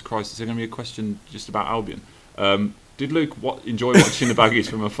 Jesus Christ, is there going to be a question just about Albion? Did Luke enjoy watching the Baggies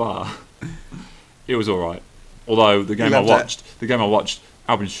from afar? It was all right. Although the game I watched,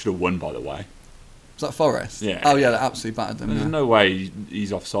 Albion should have won. By the way, was that Forest? Yeah. Oh yeah, they absolutely battered them. There's Yeah. no way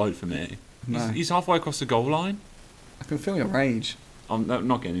he's offside for me. No. He's halfway across the goal line. I can feel your rage. I'm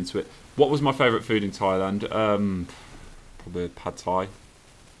not getting into it. What was my favourite food in Thailand? Probably pad thai,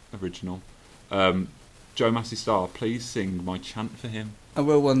 original. Joe Massey Star, please sing my chant for him. I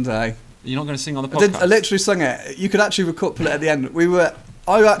will one day. You're not going to sing on the podcast? I literally sung it. You could actually put it at the end.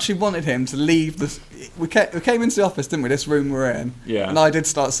 I actually wanted him to leave this. We came into the office, didn't we? This room we're in. Yeah. And I did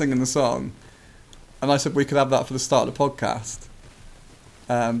start singing the song, and I said we could have that for the start of the podcast.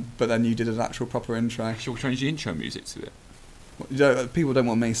 But then you did an actual proper intro. Shall we change the intro music to it? People don't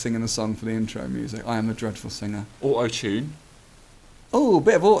want me singing the song for the intro music. I am a dreadful singer. Auto tune. Oh, a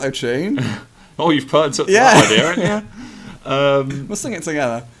bit of auto tune. Oh, you've perked up that idea, haven't you? We'll sing it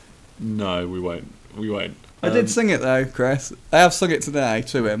together. No, we won't. I did sing it though, Chris. I have sung it today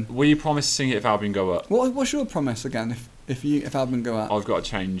to him. Will you promise to sing it if Albion go up? What's your promise again? If Albion go up, I've got to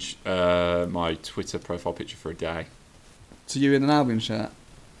change my Twitter profile picture for a day. to you in an Albion shirt.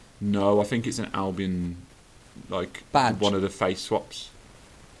 No, I think it's an Albion Badge. one of the face swaps.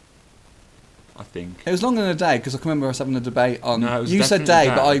 I think. It was longer than a day because I can remember us having a debate on. No, it was you said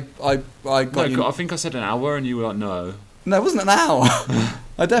definitely day, a day. but I got you. I think I said an hour and you were like, no. No, it wasn't an hour.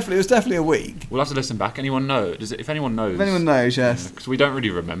 It was definitely a week. We'll have to listen back. Anyone know? If anyone knows. If anyone knows, yes. Because we don't really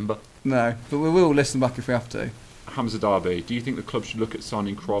remember. No, but we will listen back if we have to. Hamza Derby, do you think the club should look at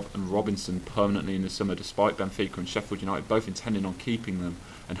signing Kropp and Robinson permanently in the summer, despite Benfica and Sheffield United both intending on keeping them?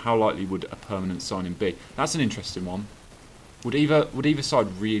 And how likely would a permanent signing be? That's an interesting one. Would either side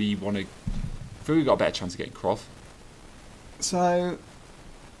really want to? I feel we've got a better chance of getting Kropp. So,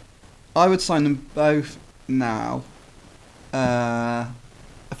 I would sign them both now. I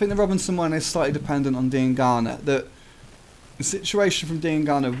think the Robinson one is slightly dependent on Dean Garner. The situation from Dean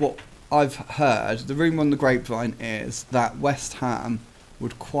Garner, what I've heard, the rumour on the grapevine is that West Ham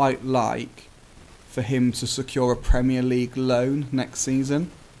would quite like for him to secure a Premier League loan next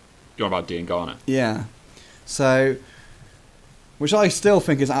season. You're on about Dean Garner? Yeah. So, which I still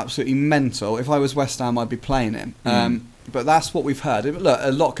think is absolutely mental. If I was West Ham, I'd be playing him. But that's what we've heard. Look,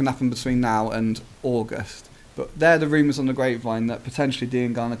 a lot can happen between now and August. But they're the rumours on the grapevine that potentially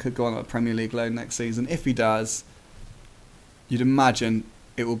Dean Garner could go on a Premier League loan next season. If he does, you'd imagine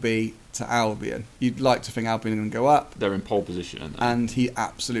it will be to Albion. You'd like to think Albion are going to go up. They're in pole position, aren't they? And he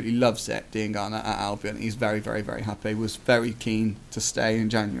absolutely loves it, Dean Garner, at Albion. He's very, very, very happy. Was very keen to stay in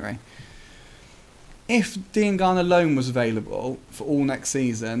January. If Dean Garner loan was available for all next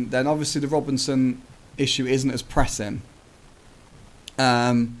season, then obviously the Robinson issue isn't as pressing.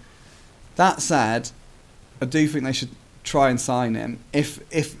 That said, I do think they should try and sign him. If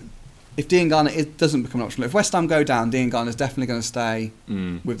Dean Garner doesn't become an option, if West Ham go down, Dean Garner's definitely going to stay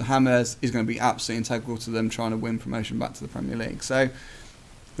with the Hammers. He's going to be absolutely integral to them trying to win promotion back to the Premier League. So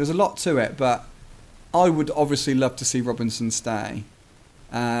there's a lot to it, but I would obviously love to see Robinson stay.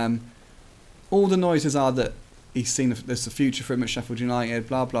 All the noises are that he's seen there's a future for him at Sheffield United,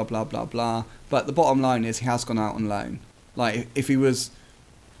 blah, blah, blah, blah, blah. But the bottom line is he has gone out on loan. Like, if he was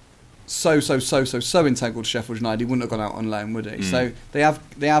so integral to Sheffield United, he wouldn't have gone out on loan, would he? So they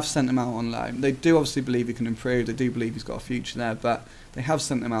have sent him out on loan. They do obviously believe he can improve. They do believe he's got a future there, but they have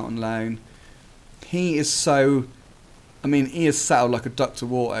sent him out on loan. He is he is settled like a duck to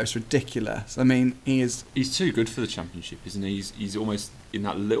water. It's ridiculous. I mean, he's too good for the Championship, isn't he? He's almost in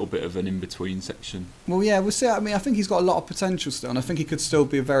that little bit of an in-between section. Well, yeah, we'll see. I mean, I think he's got a lot of potential still, and I think he could still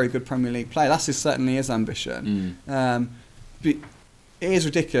be a very good Premier League player. That's certainly his ambition. But it is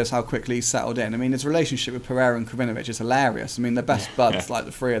ridiculous how quickly he's settled in. I mean, his relationship with Pereira and Krovinovic is hilarious. I mean, they're best buds, like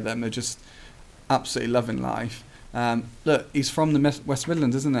the three of them. They're just absolutely loving life. Look, he's from the West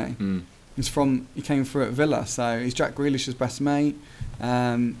Midlands, isn't he? He came through at Villa, so he's Jack Grealish's best mate.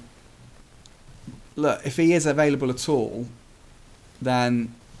 Look, if he is available at all,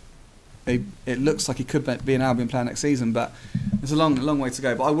 then it looks like he could be an Albion player next season, but there's a long way to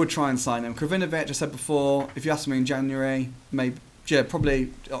go. But I would try and sign him. Krovinovic, I said before, if you asked me in January,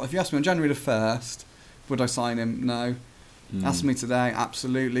 probably. If you asked me on January the 1st, would I sign him? No. Ask me today,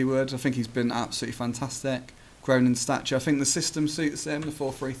 absolutely would. I think he's been absolutely fantastic. Grown in stature. I think the system suits him, the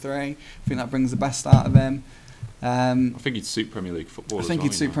 4-3-3. I think that brings the best out of him. I think he'd suit Premier League football. I think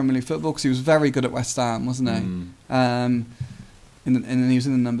he'd suit Premier League football because he was very good at West Ham, wasn't he? And he was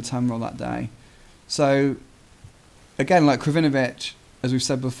in the number 10 role that day. So, again, like Krovinovic, as we've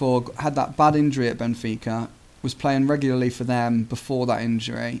said before, had that bad injury at Benfica, was playing regularly for them before that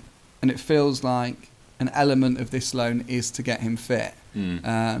injury, and it feels like an element of this loan is to get him fit.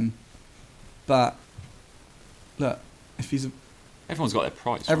 But look, everyone's got their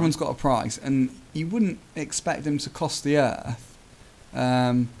price. Everyone's got a price, and you wouldn't expect him to cost the earth.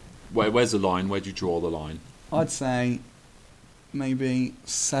 Where's the line? Where do you draw the line? I'd say maybe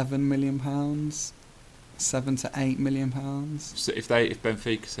 £7 million, £7 to £8 million. So if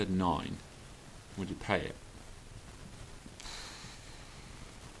Benfica said 9, would you pay it?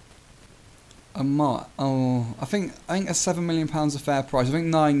 I might. I think a £7 million a fair price. I think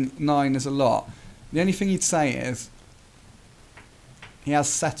nine is a lot. The only thing you'd say is he has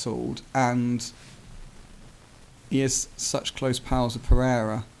settled and he is such close pals with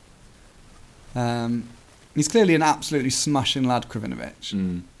Pereira. He's clearly an absolutely smashing lad, Krovinovic.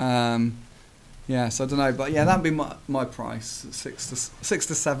 So I don't know, but yeah, that'd be my price, 6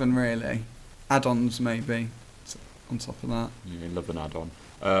 to 7 really. Add-ons maybe on top of that. Yeah, love an add-on.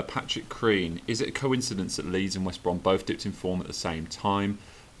 Patrick Crean, is it a coincidence that Leeds and West Brom both dipped in form at the same time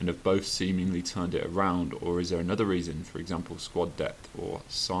and have both seemingly turned it around, or is there another reason, for example, squad depth or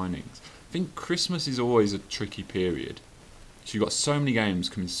signings? I think Christmas is always a tricky period. So you've got so many games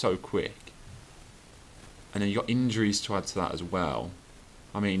coming so quick, and then you've got injuries to add to that as well.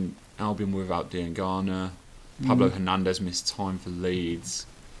 I mean, Albion were without Diangana, Pablo Hernandez missed time for Leeds.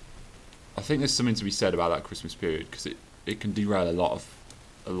 I think there's something to be said about that Christmas period because it can derail a lot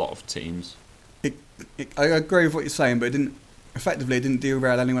of teams. I agree with what you're saying, but it didn't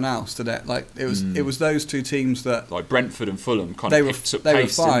derail anyone else, did it? Like it was those two teams that, like Brentford and Fulham, picked up pace. They were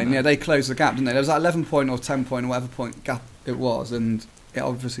fine. Yeah, they closed the gap, didn't they? There was that 11 point or 10 point or whatever point gap it was, and it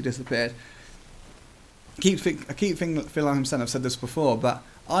obviously disappeared. I keep feeling like I'm saying I've said this before, but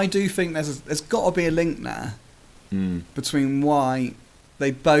I do think there's got to be a link there between why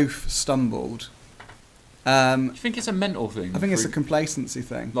they both stumbled. Do you think it's a mental thing? I think it's a complacency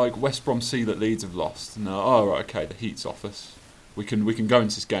thing. Like West Brom see that Leeds have lost, and right, okay, the heat's off us. We can go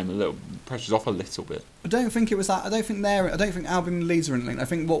into this game a little, pressure's off a little bit. I don't think it was that. I don't think Albion and Leeds are linked. I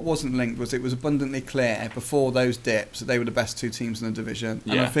think what wasn't linked was it was abundantly clear before those dips that they were the best two teams in the division,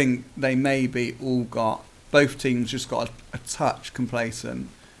 and I think they maybe both teams just got a touch complacent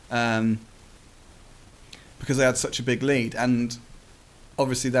because they had such a big lead, and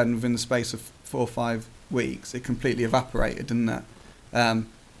obviously then within the space of 4 or 5 weeks it completely evaporated, didn't it? I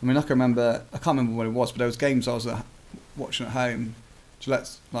mean, I can't remember what it was, but there was games I was watching at home to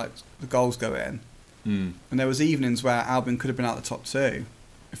let the goals go in, and there was evenings where Albion could have been out the top 2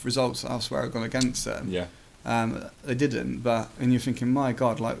 if results elsewhere had gone against them. They didn't, and you're thinking, my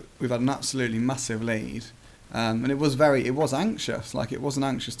God, like we've had an absolutely massive lead, and it was anxious, like it was an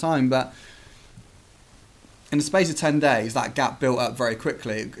anxious time, but in the space of 10 days, that gap built up very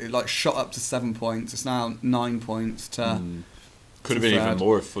quickly. It like shot up to 7 points. It's now 9 points to. Could have been third. even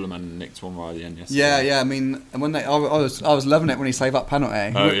more if Fulham hadn't nicked one right at the end yesterday. Yeah. I mean, when I was loving it when he saved that penalty. Me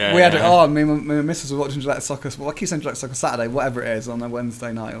and my missus were watching Gillette Soccer. Well, I keep saying Gillette Soccer Saturday, whatever it is, on a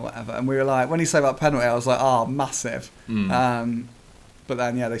Wednesday night or whatever. And we were like, when he saved that penalty, I was like, massive. But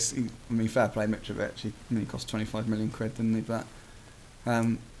then, fair play, Mitrovic. He cost 25 million quid, didn't he? But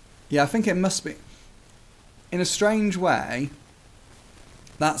I think it must be. in a strange way,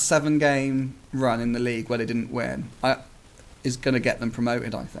 that 7-game run in the league where they didn't win is going to get them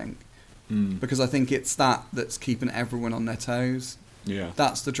promoted, I think. Because I think it's that's keeping everyone on their toes. Yeah.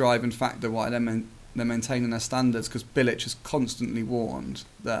 That's the driving factor why they're maintaining their standards, because Bilic has constantly warned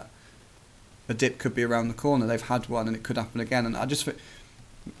that a dip could be around the corner. They've had one and it could happen again. And I just think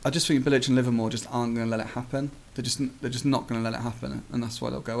Bilic and Livermore just aren't going to let it happen. They're just not going to let it happen, and that's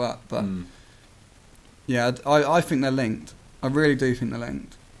why they'll go up. But yeah, I think they're linked. I really do think they're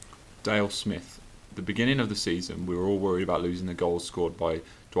linked. Dale Smith. The beginning of the season, we were all worried about losing the goals scored by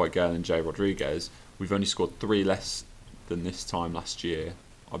Dwight Gale and Jay Rodriguez. We've only scored 3 less than this time last year.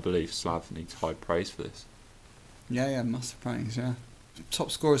 I believe Slav needs high praise for this. Yeah, massive praise, yeah.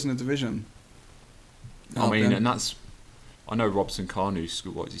 Top scorers in the division. I mean, and that's... I know Robson Kanu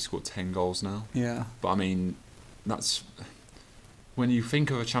scored 10 goals now? Yeah. But I mean, that's... When you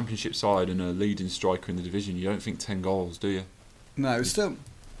think of a championship side and a leading striker in the division, you don't think 10 goals, do you? No, it's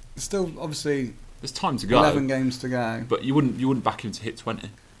still obviously... There's time to go. 11 games to go. But you wouldn't back him to hit 20.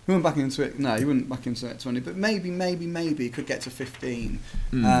 You wouldn't back into it. No, you wouldn't back into it 20. But maybe it could get to 15.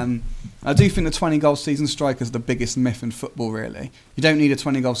 I do think the 20-goal season striker is the biggest myth in football. Really, you don't need a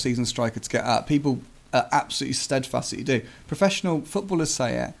 20-goal season striker to get up. People are absolutely steadfast that you do. Professional footballers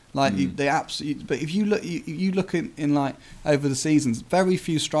say it. Like they absolutely. But if you look in like over the seasons, very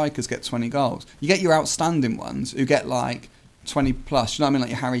few strikers get 20 goals. You get your outstanding ones who get like 20 plus. You know what I mean?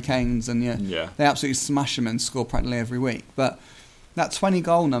 Like your Harry Kanes and they absolutely smash them and score practically every week. But that 20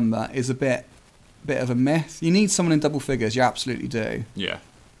 goal number is a bit of a myth. You need someone in double figures. You absolutely do. Yeah.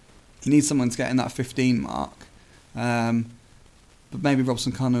 You need someone to get in that 15 mark. But maybe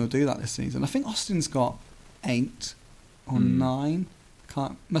Robson Kanu will do that this season. I think Austin's got 8 or 9.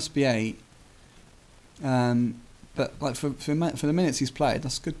 Must be 8. But like for the minutes he's played,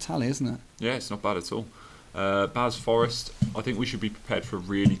 that's a good tally, isn't it? Yeah, it's not bad at all. Baz Forrest, I think we should be prepared for a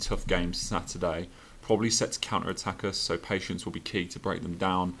really tough game Saturday. Probably set to counter-attack us, so patience will be key to break them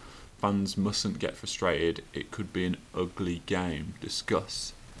down. Fans mustn't get frustrated. It could be an ugly game.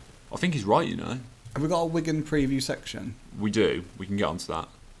 Discuss. I think he's right, you know. Have we got a Wigan preview section? We do. We can get onto that.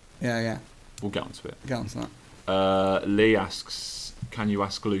 Yeah. We'll get onto it. Get onto that. Lee asks, can you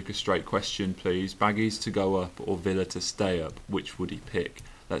ask Luke a straight question, please? Baggies to go up or Villa to stay up? Which would he pick?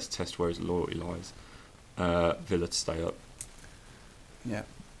 Let's test where his loyalty lies. Villa to stay up. Yeah.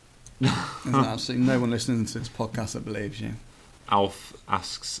 There's absolutely no one listening to this podcast that believes you. Alf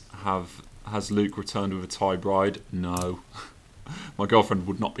asks, has Luke returned with a Thai bride? No. My girlfriend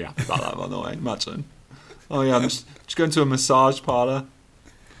would not be happy about that, by the way. Imagine. Oh yeah, I'm just going to a massage parlour.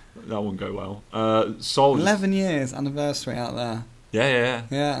 That wouldn't go well. Sol. 11 years anniversary out there.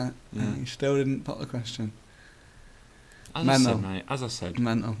 Yeah. You still didn't put the question. As I said, mate. As I said.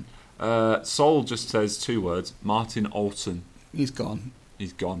 Mental. Sol just says 2 words. Martin Olsen. He's gone.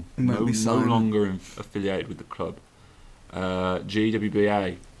 He's gone. He won't be No signing. longer affiliated with the club.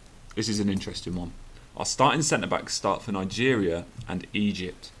 GWBA. This is an interesting one. Our starting centre-backs start for Nigeria and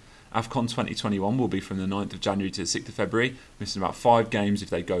Egypt. AFCON 2021 will be from the 9th of January to the 6th of February, missing about 5 games if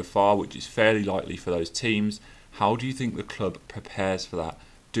they go far, which is fairly likely for those teams. How do you think the club prepares for that?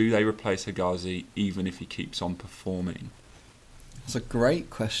 Do they replace Hegazi even if he keeps on performing? That's a great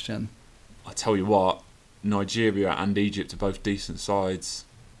question. I tell you what, Nigeria and Egypt are both decent sides.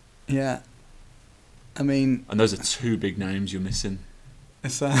 Yeah. I mean... And those are 2 big names you're missing.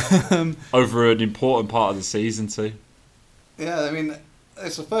 It's over an important part of the season too. Yeah, I mean,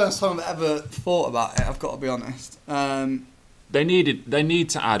 it's the first time I've ever thought about it, I've got to be honest. They need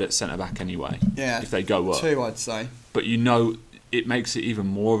to add at centre-back anyway. Yeah. If they go up. 2, I'd say. But you know, it makes it even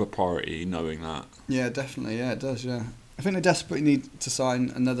more of a priority knowing that. Yeah, definitely. Yeah, it does, yeah. I think they desperately need to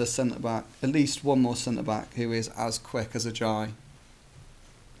sign another centre-back, at least one more centre-back who is as quick as Ajayi.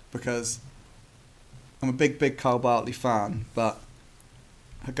 Because I'm a big Carl Bartley fan, but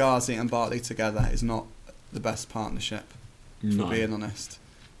Hegazi and Bartley together is not the best partnership, for being honest.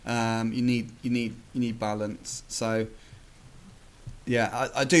 You need balance. So yeah,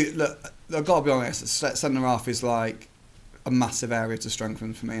 I do look. I've got to be honest. Centre half is like a massive area to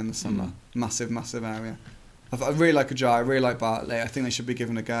strengthen for me in the summer. Massive area. I really like Ajayi. I really like Bartley. I think they should be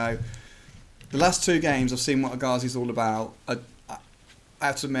given a go. The last 2 games, I've seen what Hegazi's all about. I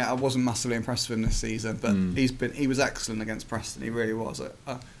have to admit, I wasn't massively impressed with him this season, but he was excellent against Preston. He really was.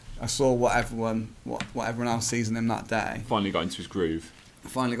 I saw what everyone else sees in him that day. Finally got into his groove.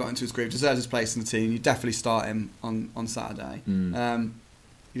 Deserves his place in the team. You definitely start him on Saturday.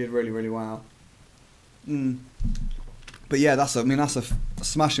 He did really well. But yeah, that's a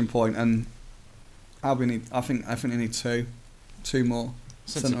smashing point. And Albion I think they need two more.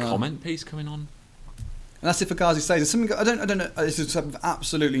 Sense a comment piece coming on. that's if Fugazi stays. There's something I don't know. This is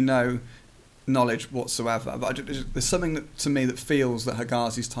absolutely no knowledge whatsoever, but there's something that, to me, that feels that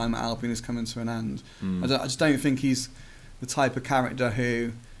Fugazi's time at Albion is coming to an end. I just don't think he's the type of character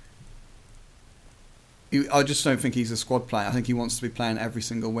who. I just don't think he's a squad player. I think he wants to be playing every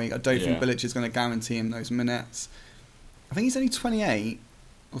single week. I don't think Bilic is going to guarantee him those minutes. I think he's only 28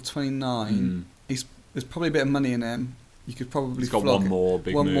 or 29. There's probably a bit of money in him. You could probably he's got one more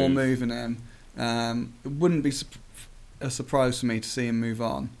move in him. It wouldn't be a surprise for me to see him move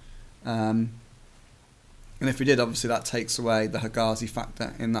on. And if we did, obviously that takes away the Fugazi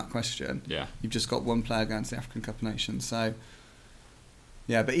factor in that question. Yeah. You've just got one player going to the African Cup of Nations. So,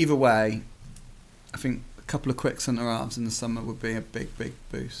 yeah, but either way, I think a couple of quick centre-halves in the summer would be a big, big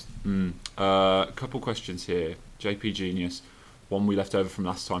boost. A couple questions here. JP Genius, one we left over from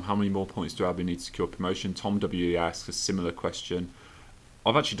last time. How many more points do Albion need to secure promotion? Tom W asks a similar question.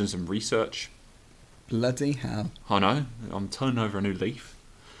 I've actually done some research. Bloody hell. I know. I'm turning over a new leaf.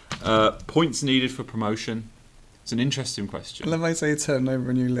 Points needed for promotion. It's an interesting question. I love how you say you're turning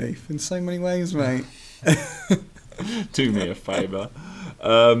over a new leaf. In so many ways, mate. Do me a favour.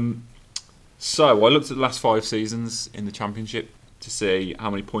 So I looked at the last 5 seasons in the Championship to see how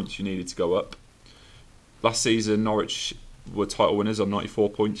many points you needed to go up. Last season, Norwich were title winners on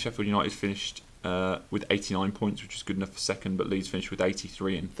 94 points. Sheffield United finished with 89 points, which was good enough for second, but Leeds finished with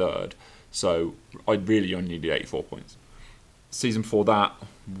 83 in third. So I really only needed 84 points. Season before that,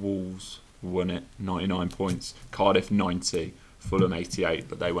 Wolves won it, 99 points. Cardiff, 90. Fulham, 88,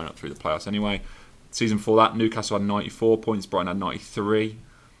 but they went up through the playoffs anyway. Season before that, Newcastle had 94 points. Brighton had 93.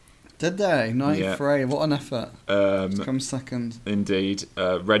 Did they? 93. Yeah. What an effort. To come second. Indeed.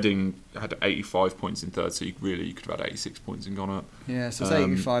 Reading had 85 points in third, so you could have had 86 points and gone up. Yeah, so it's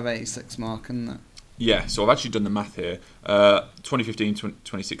 85, 86 mark, isn't it? Yeah, so I've actually done the math here. 2015,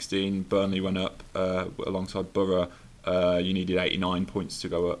 2016, Burnley went up alongside Borough. You needed 89 points to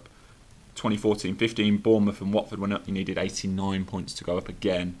go up. 2014-15, Bournemouth and Watford went up. You needed 89 points to go up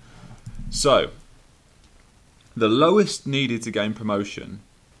again. So, the lowest needed to gain promotion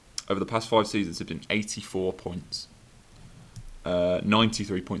over the past 5 seasons have been 84 points.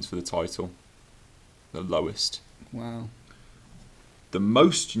 93 points for the title. The lowest. Wow. The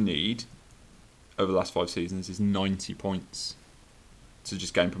most you need over the last 5 seasons is 90 points to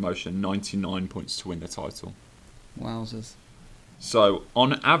just gain promotion. 99 points to win the title. Wowzers. So,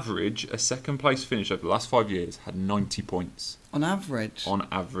 on average, a second place finish over the last 5 years had 90 points. On average? On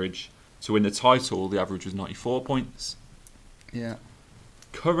average. To win the title, the average was 94 points. Yeah.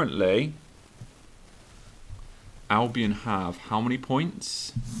 Currently, Albion have how many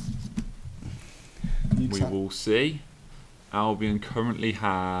points? We will see. Albion currently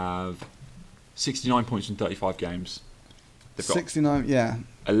have 69 points in 35 games. They've got 69, yeah.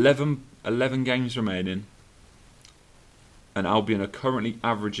 11 games remaining. And Albion are currently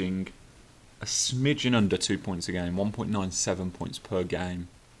averaging a smidgen under 2 points a game, 1.97 points per game.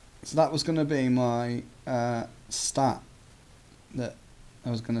 So that was going to be my stat that I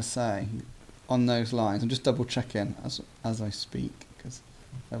was going to say on those lines. I'm just double checking as I speak, because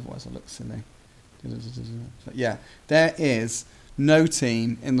otherwise I look silly. But yeah, there is no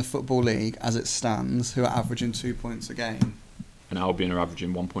team in the Football League as it stands who are averaging 2 points a game. And Albion are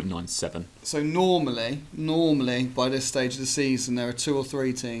averaging 1.97. So normally by this stage of the season, there are 2 or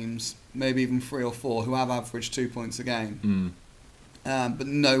 3 teams, maybe even 3 or 4, who have averaged 2 points a game. But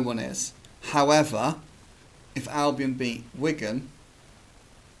no one is. However, if Albion beat Wigan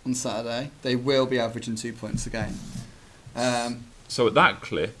on Saturday, they will be averaging 2 points a game. So at that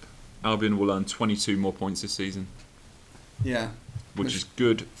clip, Albion will earn 22 more points this season. Yeah. Which is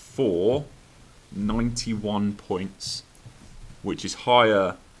good for 91 points, which is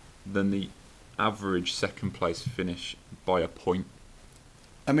higher than the average second place finish by a point.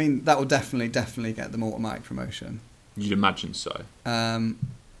 I mean, that will definitely get them automatic promotion. You'd imagine so. And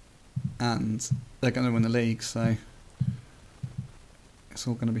they're going to win the league, so it's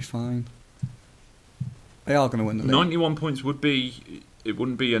all going to be fine. They are going to win the league. 91 points wouldn't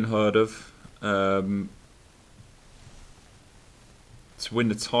be unheard of. To win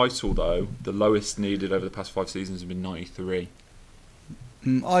the title, though, the lowest needed over the past 5 seasons has been 93.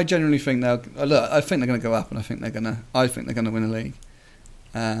 I generally think I think they're going to go up, and I think they're going to win a league.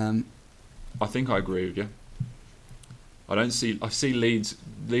 I think I agree with you. I see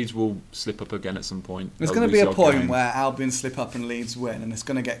Leeds will slip up again at some point. There's going to be a point where Albion slip up and Leeds win, and it's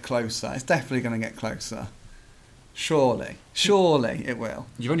going to get closer. It's definitely going to get closer. Surely it will.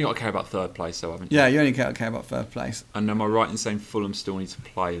 You've only got to care about third place, though, haven't you? Yeah, you only care about third place. And am I right in saying Fulham still need to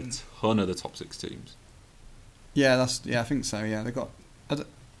play a ton of the top 6 teams? Yeah, I think so. Yeah, they've got.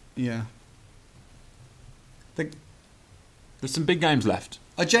 Yeah. There's some big games left.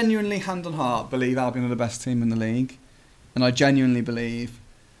 I genuinely, hand on heart, believe Albion are the best team in the league, and I genuinely believe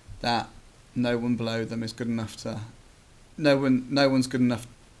that no one below them is good enough to. No one's good enough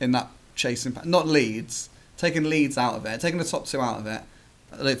in that chasing. Not Leeds. Taking Leeds out of it, taking the top 2 out of it.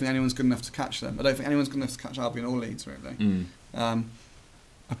 I don't think anyone's good enough to catch them. I don't think anyone's good enough to catch Albion or Leeds, really. I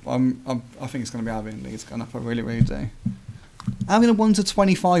think it's going to be Albion and Leeds going up. I really, really do. Albion are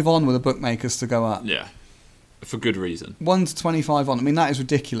 1-25 on with the bookmakers to go up. Yeah, for good reason. 1-25 on. I mean, that is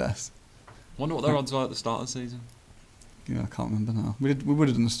ridiculous. Wonder what their odds are at the start of the season. Yeah, I can't remember now. We would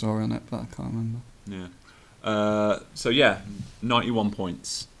have done a story on it, but I can't remember. Yeah. So yeah, 91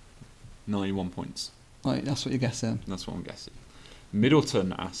 points. 91 points. Right, that's what you're guessing. That's what I'm guessing.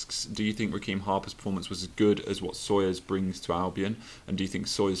 Middleton asks, do you think Raheem Harper's performance was as good as what Sawyers brings to Albion? And do you think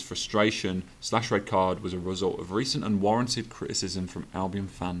Sawyers' frustration / red card was a result of recent unwarranted criticism from Albion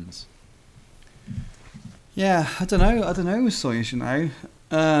fans? Yeah, I don't know with Sawyers, you know.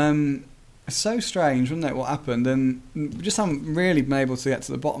 It's so strange, wasn't it, what happened? And we just haven't really been able to get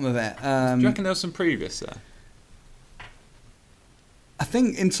to the bottom of it. Do you reckon there was some previous there? I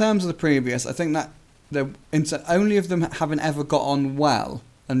think in terms of the previous, I think that only of them having ever got on well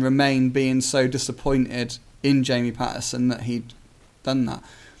and remain being so disappointed in Jamie Patterson that he'd done that.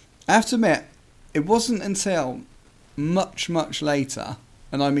 I have to admit, it wasn't until much, much later,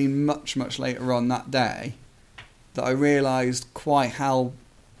 and I mean much, much later on that day, that I realised quite how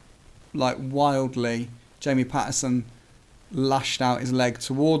wildly Jamie Patterson lashed out his leg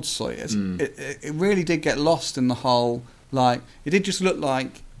towards Sawyers. It really did get lost in the whole, it did just look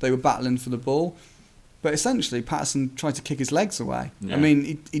like they were battling for the ball. But essentially, Patterson tried to kick his legs away. Yeah. I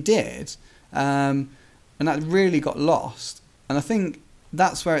mean, he did. And that really got lost. And I think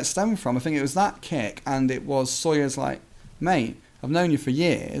that's where it stemmed from. I think it was that kick, and it was Sawyer's mate, I've known you for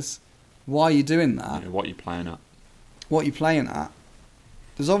years. Why are you doing that? Yeah, what are you playing at? What are you playing at?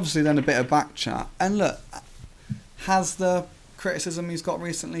 There's obviously then a bit of back chat. And look, has the criticism he's got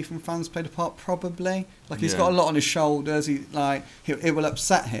recently from fans played a part? Probably. He's got a lot on his shoulders. It will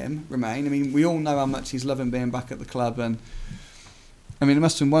upset him, Romain. I mean, we all know how much he's loving being back at the club, and I mean, it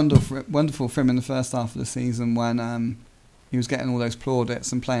must have been wonderful for him in the first half of the season when he was getting all those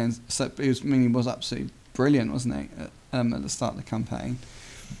plaudits and playing. So he was absolutely brilliant, wasn't he, at the start of the campaign?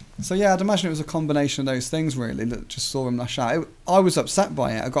 So yeah, I'd imagine it was a combination of those things really that just saw him lash out. I was upset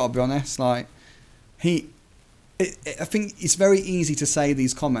by it. I got to be honest. I think it's very easy to say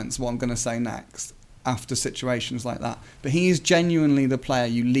these comments, what I'm going to say next, after situations like that. But he is genuinely the player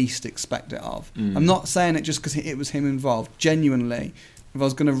you least expect it of. I'm not saying it just because it was him involved. Genuinely, if I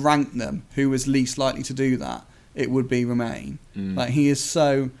was going to rank them, who was least likely to do that, it would be Romain. He is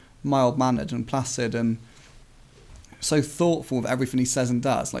so mild-mannered and placid and so thoughtful of everything he says and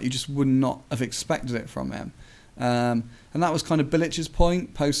does. You just would not have expected it from him. And that was kind of Bilic's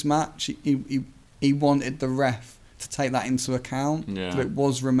point post-match. He wanted the ref to take that into account, that it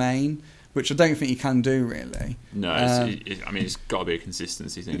was Romain, which I don't think he can do, really. No, it's got to be a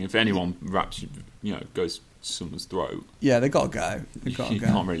consistency thing. If anyone goes someone's throat... Yeah, they've got to go. You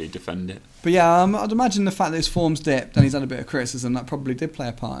can't really defend it. But yeah, I'd imagine the fact that his form's dipped and he's had a bit of criticism, that probably did play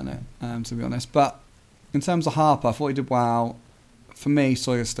a part in it, to be honest. But in terms of Harper, I thought he did well. For me,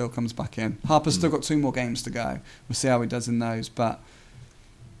 Sawyer still comes back in. Harper's still got 2 more games to go. We'll see how he does in those, but...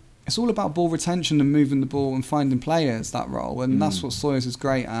 It's all about ball retention and moving the ball and finding players, that role, and that's what Sawyers is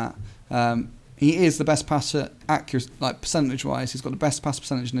great at. He is the best passer, percentage-wise. He's got the best pass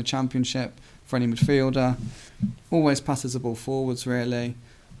percentage in the Championship for any midfielder. Always passes the ball forwards, really.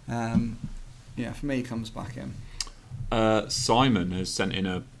 For me, he comes back in. Simon has sent in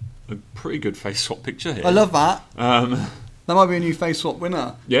a pretty good face swap picture here. I love that. That might be a new face swap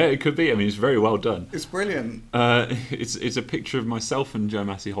winner. Yeah, it could be. I mean, it's very well done. It's brilliant. It's a picture of myself and Joe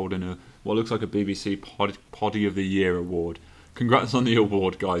Massey holding what looks like a BBC Poddy of the Year award. Congrats on the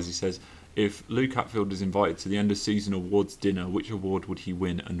award, guys, he says. If Luke Hatfield is invited to the end of season awards dinner, which award would he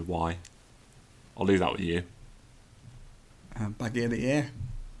win and why? I'll leave that with you. Baggy of the Year.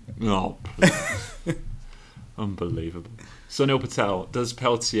 Oh, please. Unbelievable. Sunil Patel, does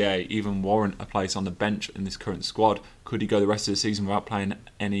Peltier even warrant a place on the bench in this current squad? Could he go the rest of the season without playing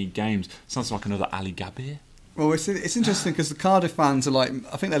any games? Sounds like another Ali Gabir. Well, it's interesting because the Cardiff fans are I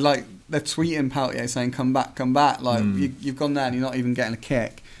think they're tweeting Peltier saying, come back. You've gone there and you're not even getting a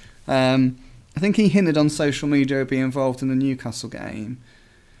kick. I think he hinted on social media of being involved in the Newcastle game.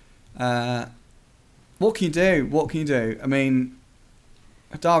 What can you do? I mean,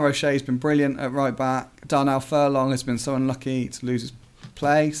 Dar O'Shea's been brilliant at right back. Darnell Furlong has been so unlucky to lose his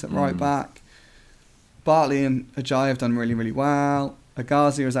place at right back. Bartley and Ajayi have done really, really well.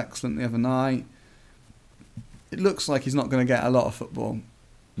 Agazi was excellent the other night. it looks like he's not going to get a lot of football.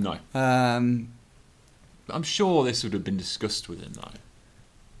 No. Um, I'm sure this would have been discussed with him, though.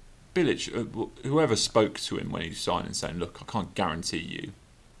 Bilic, whoever spoke to him when he signed and saying, look, I can't guarantee you.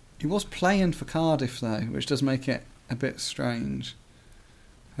 he was playing for Cardiff though, which does make it a bit strange.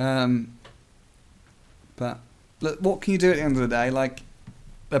 But look, what can you do at the end of the day? Like,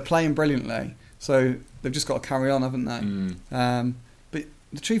 they're playing brilliantly, so they've just got to carry on, haven't they? But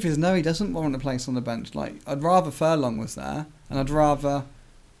the truth is, no, he doesn't want a place on the bench. Like, I'd rather Furlong was there, and I'd rather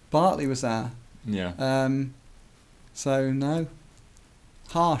Bartley was there. Yeah. So no,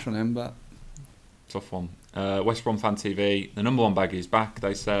 harsh on him, but Tough one. West Brom Fan TV, the number one baggy is back,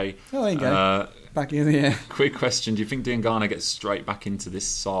 they say. oh, there you go. Back in the year. Quick question, do you think Diangana gets straight back into this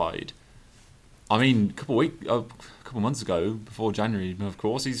side? I mean, a couple months ago, before January, of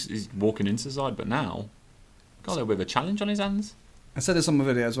course, he's walking into the side, but now, got a little bit of a challenge on his hands. I said this on my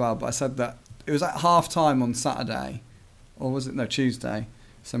video as well, but I said that it was at half time on Saturday, or was it, no, Tuesday,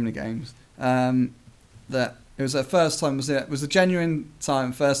 so many games, that it was the first time, was a genuine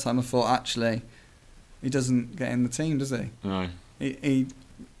time, first time I thought, actually, he doesn't get in the team, does he? No.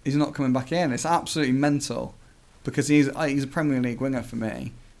 He's not coming back in. It's absolutely mental, because he's a Premier League winger for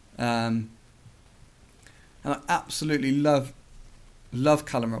me. And I absolutely love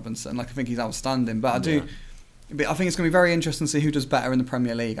Callum Robinson. Like, I think he's outstanding. But I think it's going to be very interesting to see who does better in the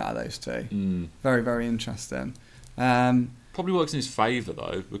Premier League out of those two. Very, very interesting. Probably works in his favour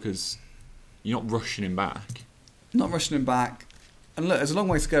though, because you're not rushing him back. Not rushing him back. And look, there's a long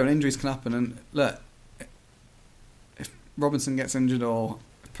way to go, and injuries can happen. And look, if Robinson gets injured, or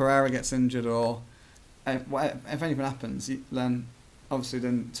if Pereira gets injured, or if anything happens, then obviously to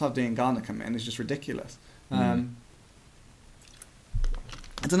have Diangana come in is just ridiculous. I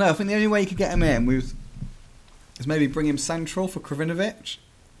don't know. I think the only way you could get him in is maybe bring him central for Krovinovic.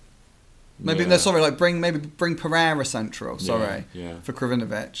 Bring Pereira central. For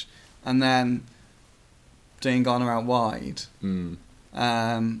Krovinovic, and then Diangana out wide.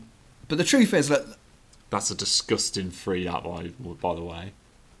 But the truth is that that's a disgusting free out by the way.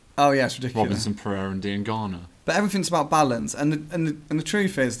 Oh yeah, it's ridiculous. Robinson, Pereira, and Diangana. But everything's about balance, and the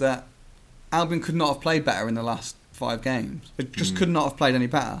truth is that Albion could not have played better in the last 5 games. They just could not have played any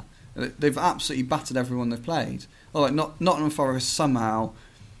better. They've absolutely battered everyone they've played. Nottingham Forest somehow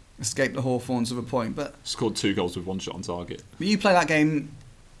escaped the Hawthorns of a point, but scored 2 goals with 1 shot on target. But you play that game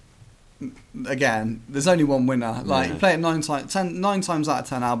again. There's only one winner. You play it 9 times out of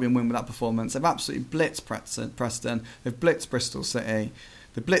 10. Albion win with that performance. They've absolutely blitzed Preston. They've blitzed Bristol City.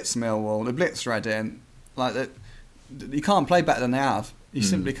 They've blitzed Millwall. They've blitzed Reading. You can't play better than they have. You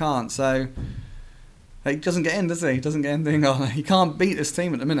simply can't. So he doesn't get in, does he? He doesn't get in. He can't beat this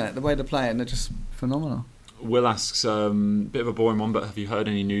team at the minute. The way they're playing, they're just phenomenal. Will asks, bit of a boring one, but have you heard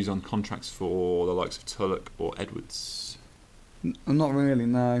any news on contracts for the likes of Tulloch or Edwards? Not really,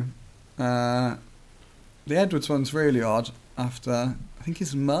 no. The Edwards one's really odd. After I think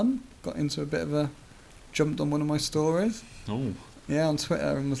his mum got into a bit of jumped on one of my stories. Oh. Yeah, on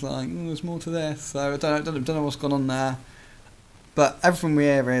Twitter, and was like, "There's more to this." So I don't know what's gone on there. But everything we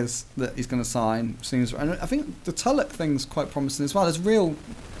hear is that he's going to sign. And I think the Tulloch thing's quite promising as well. There's real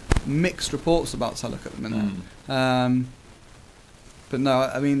mixed reports about Tulloch at the minute. But no,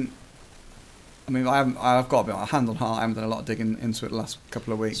 I mean, I've got a bit of a hand on heart. I haven't done a lot of digging into it the last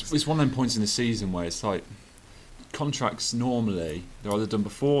couple of weeks. It's one of them points in the season where it's like contracts normally they're either done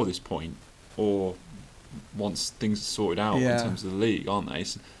before this point or once things are sorted out in terms of the league, aren't they?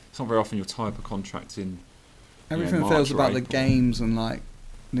 It's not very often you'll tie up a contract in. Everything feels about the games and the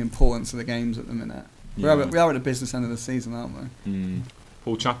importance of the games at the minute. We are at the business end of the season, aren't we?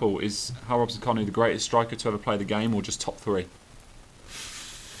 Paul Chappell, is Hal Robson-Kanu the greatest striker to ever play the game, or just top 3?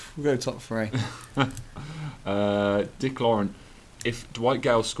 We'll go top 3. Dick Lauren, if Dwight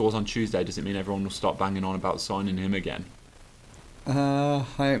Gale scores on Tuesday, does it mean everyone will start banging on about signing him again? I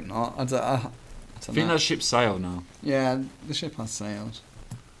hope not. I think that ship sailed now. Yeah, the ship has sailed.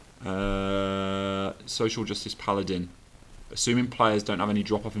 Social Justice Paladin, assuming players don't have any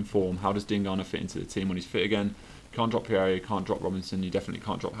drop off in form, how does Diangana fit into the team when he's fit again? You can't drop Pierre, you can't drop Robinson, you definitely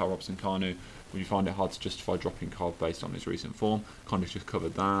can't drop Hal Robson-Kanu. Would you find it hard to justify dropping Carl based on his recent form? Kind of just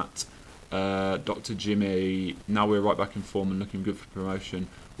covered that. Dr. Jimmy, now we're right back in form and looking good for promotion.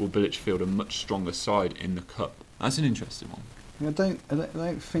 Will Bilic field a much stronger side in the cup? That's an interesting one. I don't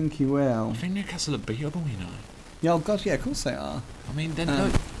think he will. I think Newcastle are beatable, you know. Yeah, oh God, yeah, of course they are. I mean,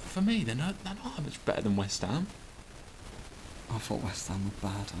 for me, they're not much better than West Ham. I thought West Ham were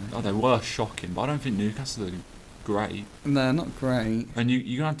bad. Oh, they were shocking, but I don't think Newcastle are great. No, not great. And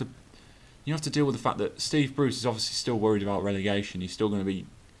you have to deal with the fact that Steve Bruce is obviously still worried about relegation. He's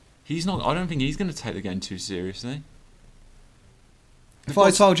He's not. I don't think he's going to take the game too seriously. If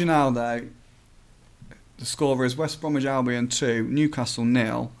I told you now, though, the score is West Bromwich Albion 2, Newcastle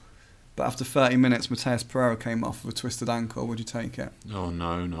 0, but after 30 minutes, Mateus Pereira came off with a twisted ankle, would you take it? Oh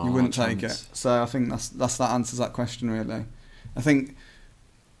no, You wouldn't take it. So I think that answers that question, really. I think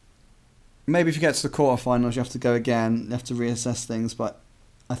maybe if you get to the quarterfinals, you have to go again. You have to reassess things, but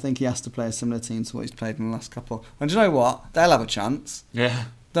I think he has to play a similar team to what he's played in the last couple. And do you know what? They'll have a chance. Yeah.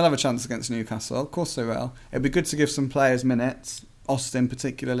 They'll have a chance against Newcastle. Of course they will. It'd be good to give some players minutes. Austin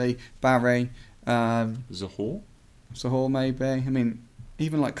particularly, Barry, Zahor maybe. I mean,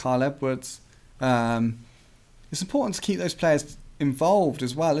 even like Kyle Edwards. It's important to keep those players involved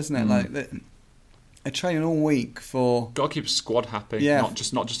as well, isn't it? Like they're training all week for. Got to keep a squad happy. Yeah. Not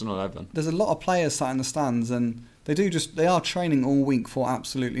just an 11. There's a lot of players sat in the stands, and they are training all week for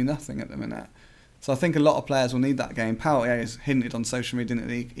absolutely nothing at the minute. So I think a lot of players will need that game. Power has hinted on social media that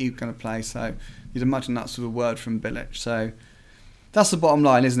he's going to play, so you'd imagine that's sort of word from Bilic. So that's the bottom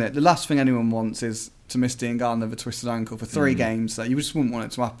line, isn't it? The last thing anyone wants is to miss Diangana with a twisted ankle for 3 games. So you just wouldn't want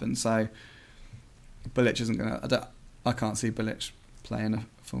it to happen. So Bilic isn't going to. I can't see Bilic playing a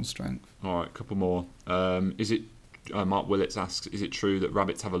full strength. All right, a couple more. Is it? Mark Willits asks, is it true that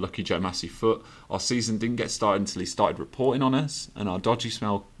Rabbits have a lucky Joe Massey foot? Our season didn't get started until he started reporting on us, and our dodgy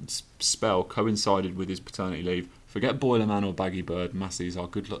spell coincided with his paternity leave. Forget Boilerman or Baggy Bird, Massey's our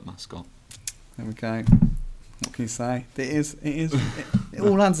good luck mascot. There we go. What can you say? It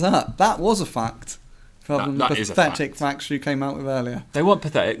all adds up. That was a fact. Rather than the pathetic facts you came out with earlier. They weren't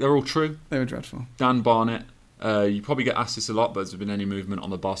pathetic, they're all true. They were dreadful. Dan Barnett, you probably get asked this a lot, but has there been any movement on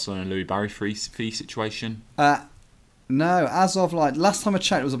the Barcelona Louis Barry fee situation? No, as of last time I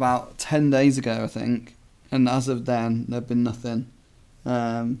checked, it was about 10 days ago, I think. And as of then, there'd been nothing.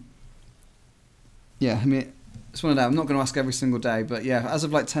 Yeah, I mean, it's one of them. I'm not going to ask every single day, but yeah, as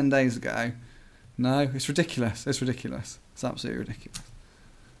of 10 days ago, no, it's ridiculous. It's ridiculous. It's absolutely ridiculous.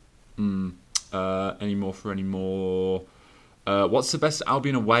 Any more? What's the best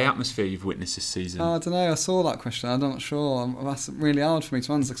Albion away atmosphere you've witnessed this season? I don't know. I saw that question. I'm not sure. That's really hard for me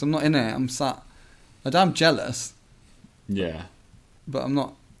to answer because I'm not in it. I'm damn jealous. Yeah. But I'm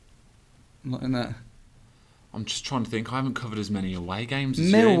not in it. I'm just trying to think. I haven't covered as many away games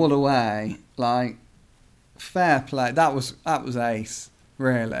as Millwall you. away, fair play. That was ace,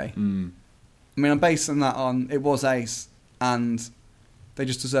 really. I mean, I'm basing that on it was ace, and they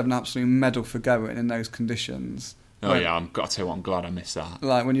just deserve an absolute medal for going in those conditions. I've got to tell you what, I'm glad I missed that.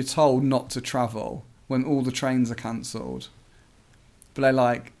 When you're told not to travel, when all the trains are cancelled, but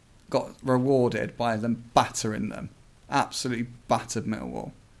they got rewarded by them battering them. Absolutely battered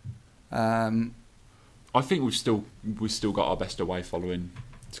Millwall. I think we've still got our best away following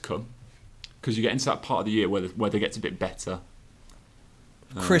to come, because you get into that part of the year where they get a bit better.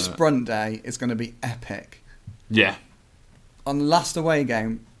 Chris Brunt Day is going to be epic. Yeah. On the last away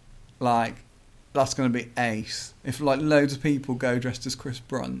game, that's going to be ace. If loads of people go dressed as Chris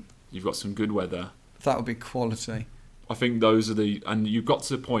Brunt, you've got some good weather. That would be quality. I think those are and you've got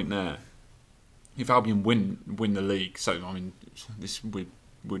to the point there. If Albion win the league, so I mean,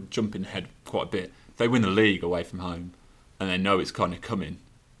 we're jumping ahead quite a bit. If they win the league away from home, and they know it's kind of coming,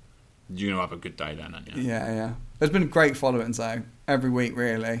 you're gonna have a good day then, aren't you? Yeah. There's been great followings though every week,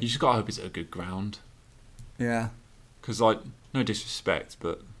 really. You just gotta hope it's at a good ground. Yeah. Because no disrespect,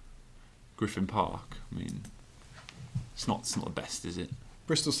 but Griffin Park, I mean, it's not the best, is it?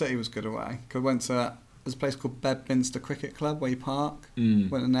 Bristol City was good away. Cause I went to there's a place called Bedminster Cricket Club where you park.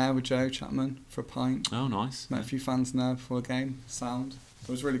 Went in there with Joe Chapman for a pint. Oh, nice. Met a few fans in there before the game. Sound. It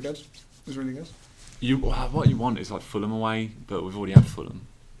was really good. What you want is Fulham away, but we've already had Fulham.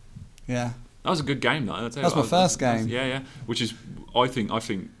 Yeah. That was a good game, though. That's my first game. Yeah. Which is, I think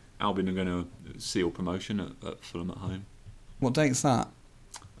Albion are going to seal promotion at Fulham at home. What date's that?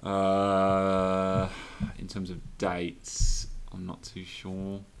 In terms of dates, I'm not too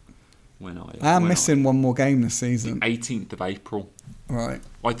sure. When I'm missing one more game this season. The 18th of April. Right.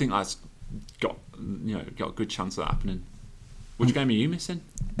 I think that's got a good chance of that happening. Which game are you missing?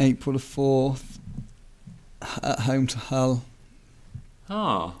 April the 4th, at home to Hull.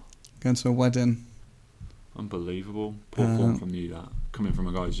 Ah. Going to a wedding. Unbelievable. Poor form from you, that. Coming from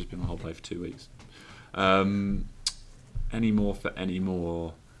a guy who's just been on holiday for 2 weeks. Any more?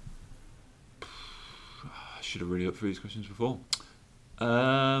 I should have really looked through these questions before.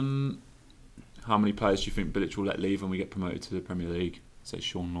 How many players do you think Bilic will let leave when we get promoted to the Premier League? Says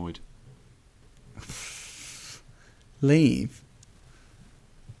Sean Lloyd. Leave?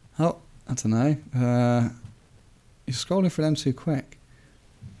 Oh, I don't know. You're scrolling for them too quick.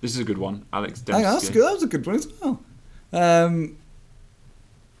 This is a good one. Alex Dempsey. That's good. That was a good one as well.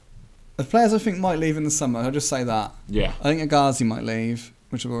 The players I think might leave in the summer. I'll just say that. Yeah. I think Agazi might leave,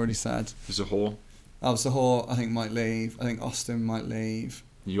 which I've already said. Zahor. Sahor, I think, might leave. I think Austin might leave.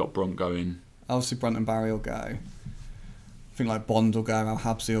 You got Brunt going. Obviously, Brunt and Barry will go. I think like Bond will go. Al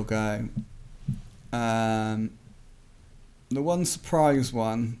Habsi will go. The one surprise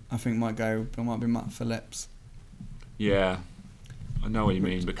one I think might go. It might be Matt Phillips. Yeah. I know what you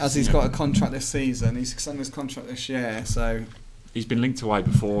mean. Because, As he's got a contract this season, he's extended his contract this year, so he's been linked away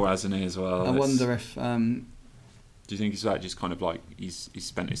before, hasn't he, as well? I wonder if. Do you think it's that just kind of like he's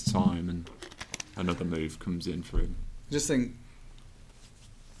spent his time and another move comes in for him? I just think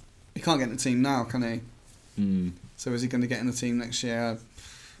he can't get in the team now, can he? Mm. So is he going to get in the team next year?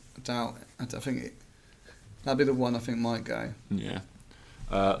 I doubt. I think that'd be the one I think might go. Yeah.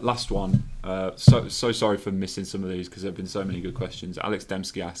 Last one. So sorry for missing some of these because there have been so many good questions. Alex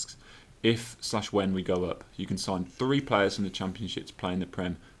Dembski asks, if/when we go up, you can sign 3 players from the Championship to play in the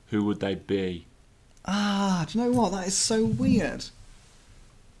Prem. Who would they be? Do you know what? That is so weird.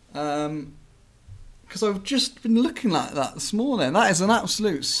 Because I've just been looking at that this morning. That is an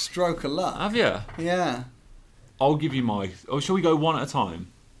absolute stroke of luck. Have you? Yeah. I'll give you my... Oh, shall we go one at a time?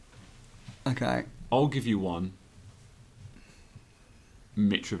 Okay. I'll give you one.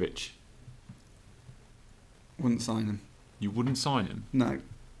 Mitrovic. Wouldn't sign him. You wouldn't sign him? No.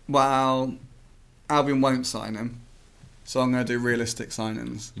 Well, Albion won't sign him. So I'm going to do realistic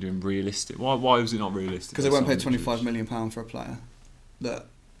signings. You're doing realistic. Why was it not realistic? Because they won't pay Sign £25 Mitrovic? million for a player that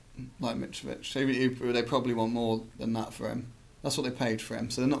like Mitrovic. They probably want more than that for him. That's what they paid for him.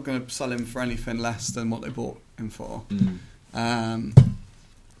 So they're not going to sell him for anything less than what they bought him for. Mm.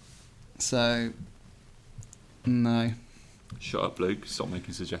 So, no. Shut up, Luke. Stop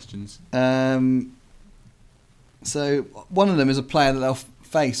making suggestions. So one of them is a player that they'll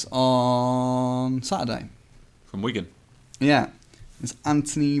face on Saturday. From Wigan. Yeah, it's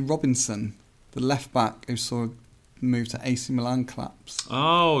Anthony Robinson, the left back who saw a move to AC Milan collapse.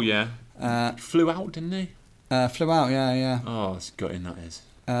 Oh, yeah. Uh, Flew out, didn't he? Flew out, yeah. Oh, it's gutting, that is.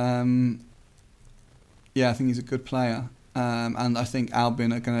 Yeah, I think he's a good player. And I think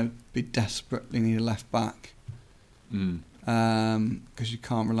Albion are going to be desperately need a left back. Because you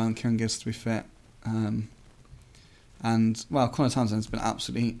can't rely on Kieran Gibbs to be fit. And well, Connor Townsend's been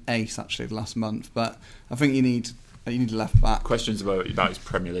absolutely ace actually the last month, but I think you need a left back. Questions about his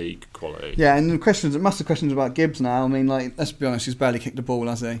Premier League quality. Yeah, and the massive questions about Gibbs now. I mean, like, let's be honest, he's barely kicked the ball,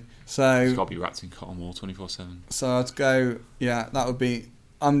 has he? So He's got to be wrapped in cotton wool 24/7. So I'd go. Yeah, that would be.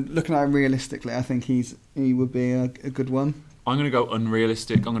 I'm looking at him realistically. I think he would be a good one. I'm going to go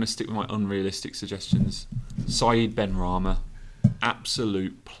unrealistic. I'm going to stick with my unrealistic suggestions. Saeed Benrahma,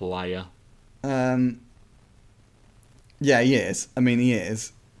 absolute player. Yeah, he is. I mean, he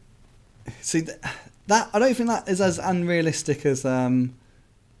is. See, that I don't think that is as unrealistic as Mitrovic.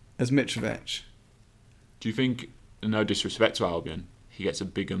 Do you think, no disrespect to Albion, he gets a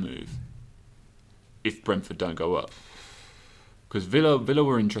bigger move if Brentford don't go up? Because Villa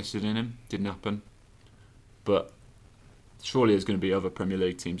were interested in him, didn't happen. But surely there's going to be other Premier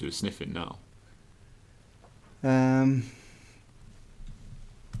League teams who are sniffing now.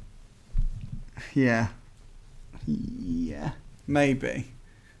 Yeah, maybe.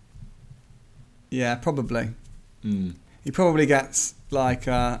 Yeah, probably. He probably gets like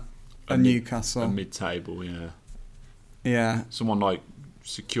a Newcastle, a mid-table, yeah. Yeah, Someone like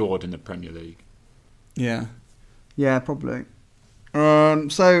secured in the Premier League. yeah, probably.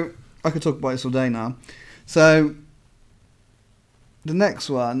 So I could talk about this all day now. So the next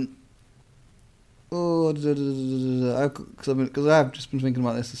one, because I've just been thinking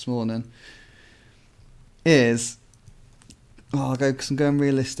about this morning, is because I'm going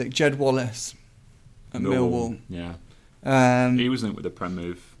realistic. Jed Wallace at Millwall. Yeah. He He was linked with a Prem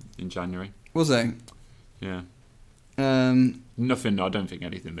move in January. was he? Yeah. Nothing. I don't think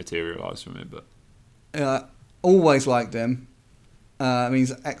anything materialised from it, but Always liked him. I mean,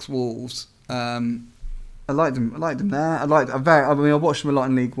 he's ex-Wolves. I liked him there. I watched him a lot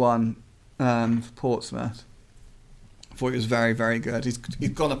in League One for Portsmouth. I thought he was very, very good. He's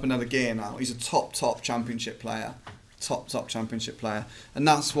gone up another gear now. He's a top Championship player. Top Championship player. And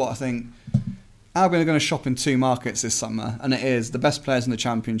that's what I think. Albion are going to shop in 2 markets this summer, and it is the best players in the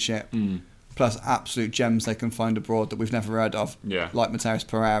Championship, plus absolute gems they can find abroad that we've never heard of, like Mateus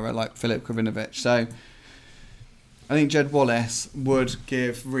Pereira, like Filip Krovinovic. So I think Jed Wallace would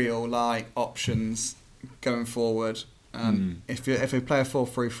give real options going forward. If they play a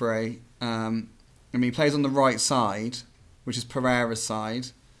 4-3-3, he plays on the right side, which is Pereira's side.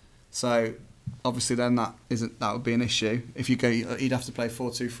 So obviously then that would be an issue. If you go, you'd have to play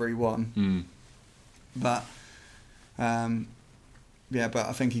 4-2-3-1. But Yeah, but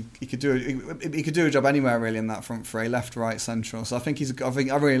I think he could do he could do a job anywhere really in that front three, left, right, central. So I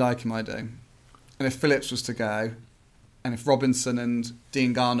think I really like him. I do. And if Phillips was to go, and if Robinson and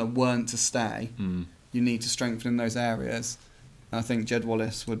Dean Garner weren't to stay, you need to strengthen in those areas. And I think Jed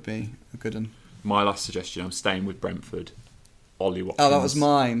Wallace would be a good one. My last suggestion: I'm staying with Brentford. Ollie Watkins. Oh, that was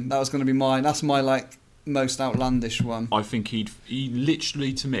mine. That was going to be mine. That's my most outlandish one. I think he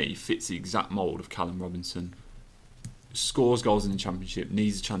literally, to me, fits the exact mould of Callum Robinson. Scores goals in the Championship,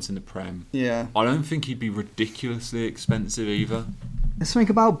 needs a chance in the Prem. Yeah. I don't think he'd be ridiculously expensive either. There's something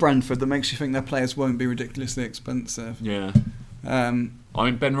about Brentford that makes you think their players won't be ridiculously expensive. Yeah. I mean,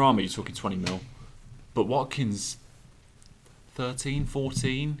 Benrahma, you're talking 20 mil. But Watkins, 13,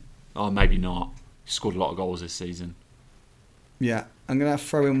 14? Oh, maybe not. He scored a lot of goals this season. Yeah. I'm going to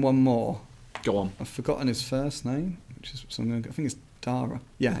throw in one more. Go on. I've forgotten his first name, which is something. I think it's Dara.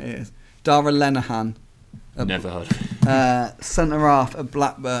 Yeah, it is. Dara Lenihan. Never heard of it. Centre half at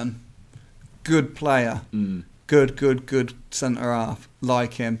Blackburn. Good player. Good centre half.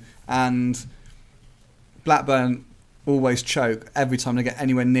 Like him. And Blackburn always choke every time they get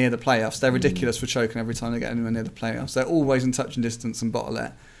anywhere near the playoffs. They're ridiculous for choking every time they get anywhere near the playoffs. They're always in touch and distance and bottle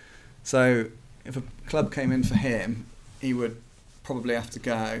it. So if a club came in for him, he would probably have to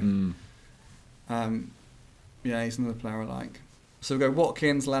go. Yeah, he's another player I like. So we go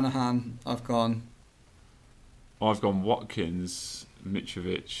Watkins, Lenihan. I've gone Watkins,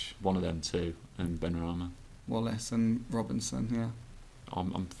 Mitrovic, one of them two, and Benrahma. Wallace and Robinson. Yeah. I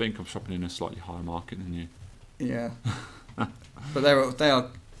think I'm shopping in a slightly higher market than you. Yeah. But they are.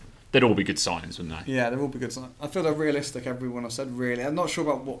 They'd all be good signings, wouldn't they? Yeah, they'll all be good signings. I feel they're realistic. Everyone I've said really. I'm not sure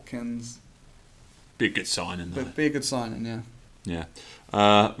about Watkins. Be a good signing, though. But be a good signing, yeah. Yeah.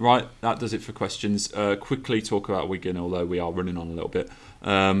 Right, that does it for questions. Quickly talk about Wigan, although we are running on a little bit.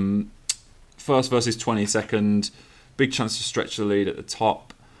 First versus 22nd. Big chance to stretch the lead at the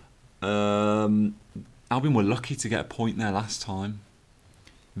top. Albion were lucky to get a point there last time.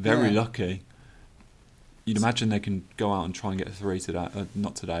 Very lucky. You'd imagine they can go out and try and get a 3 today.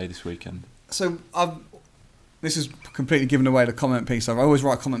 Not today, this weekend. So this is completely giving away the comment piece. I always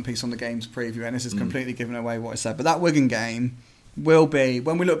write a comment piece on the game's preview, and this is completely giving away what I said. But that Wigan game will be,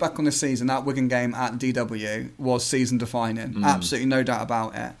 when we look back on this season, that Wigan game at DW was season defining. Absolutely no doubt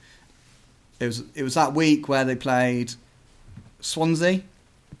about it. It was that week where they played Swansea,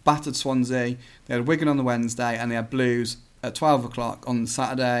 battered Swansea. They had Wigan on the Wednesday, and they had Blues at 12 o'clock on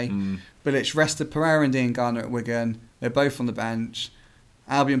Saturday. Bilic rested Pereira and Dean Garner at Wigan. They're both on the bench.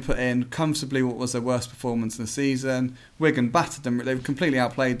 Albion put in comfortably what was their worst performance in the season. Wigan battered them. They completely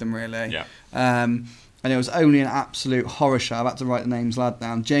outplayed them, really. Yeah. And it was only an absolute horror show. I've had to write the names lad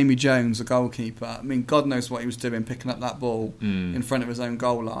down. Jamie Jones, the goalkeeper. I mean, God knows what he was doing, picking up that ball in front of his own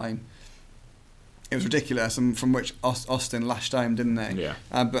goal line. It was ridiculous, and from which Austin lashed home, didn't they? Yeah.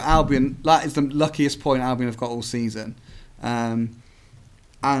 But Albion, that is the luckiest point Albion have got all season. And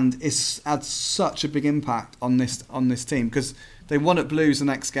it's had such a big impact on this team, because they won at Blues the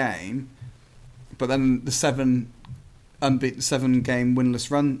next game, but then the 7-game winless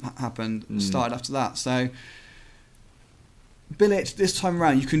run happened, started after that. So Bilic, this time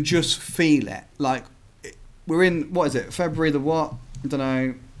around, you can just feel it. Like, we're in, what is it, February the what? I don't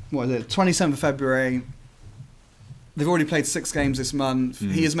know. What is it, 27th of February. They've already played 6 games this month.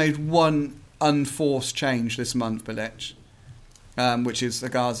 He has made one unforced change this month, Bilic, which is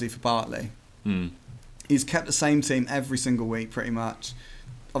Agazi for Bartley. He's kept the same team every single week, pretty much.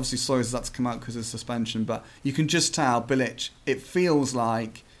 Obviously, Sawyers has had to come out because of suspension, but you can just tell Bilic, it feels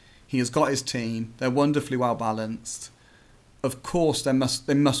like he has got his team. They're wonderfully well balanced. Of course, they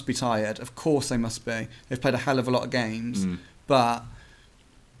must be tired. Of course, they must be. They've played a hell of a lot of games, but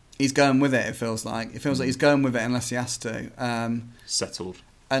he's going with it. It feels like he's going with it unless he has to. Settled.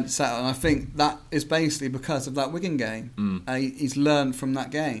 And I think that is basically because of that Wigan game. He's learned from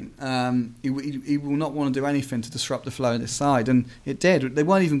that game. He will not want to do anything to disrupt the flow of this side, and it did. They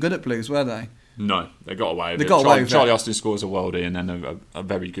weren't even good at Blues, were they? No, they got away with they it. Got away with Charlie it. Austin scores a worldie and then a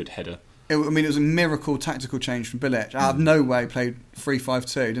very good header. It was a miracle tactical change from Bilic. Out of nowhere, played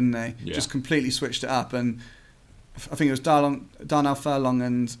 3-5-2, didn't they? Yeah. Just completely switched it up, and I think it was Darnell Furlong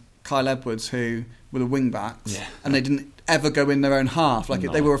and Kyle Edwards who were the wing backs, and they didn't ever go in their own half.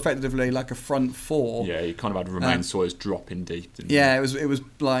 They were effectively like a front four. Yeah, you kind of had Romain Sawyers dropping deep. Yeah, it was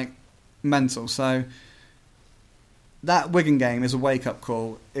like mental. So that Wigan game is a wake up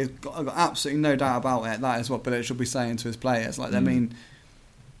call. I've got absolutely no doubt about it. That is what Bilic should be saying to his players. I mean,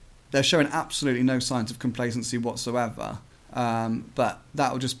 they're showing absolutely no signs of complacency whatsoever. But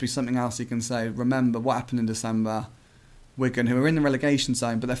that will just be something else he can say. Remember what happened in December. Wigan, who are in the relegation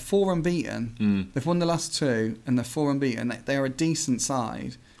zone, but they're 4 unbeaten. They've won the last 2, and they're 4 unbeaten. They are a decent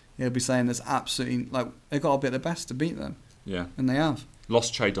side. He'll be saying there's absolutely they've got to be at their best to beat them. Yeah, and they have.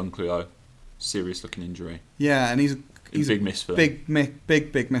 Lost Che Dunkleo, serious looking injury. Yeah, and he's a big miss for them.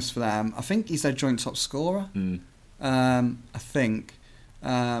 Big miss for them. I think he's their joint top scorer. I think.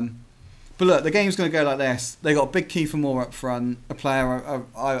 But look, the game's going to go like this. They got Big Kiefer Moore up front, a player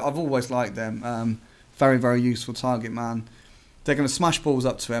I've always liked them. Very, very useful target man. They're going to smash balls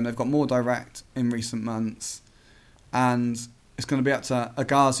up to him. They've got more direct in recent months, and it's going to be up to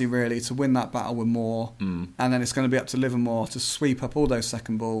Agazi really to win that battle with Moore, and then it's going to be up to Livermore to sweep up all those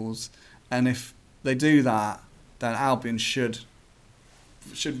second balls. And if they do that, then Albion should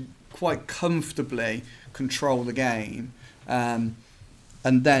quite comfortably control the game.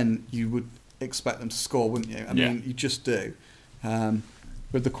 And then you would expect them to score, wouldn't you? I mean, you just do.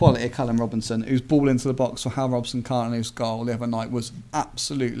 With the quality of Callum Robinson, whose ball into the box for Hal Robson-Carney's goal the other night was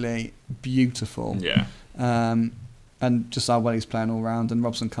absolutely beautiful. Yeah. And just how well he's playing all round, and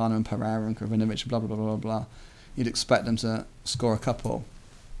Robson-Carney and Pereira and Kravinovic, blah, blah, blah, blah, blah. You'd expect them to score a couple.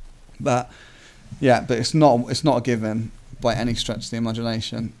 But it's not a given by any stretch of the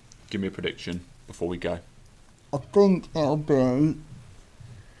imagination. Give me a prediction before we go. I think it'll be...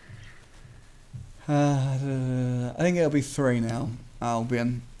 I think it'll be 3-0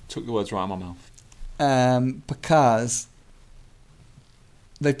 Albion. Took the words right out of my mouth. Because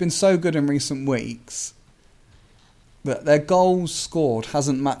they've been so good in recent weeks that their goals scored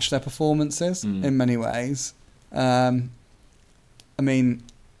hasn't matched their performances in many ways. I mean,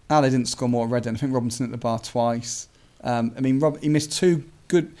 they didn't score more at Reading. I think Robinson hit the bar twice. He missed 2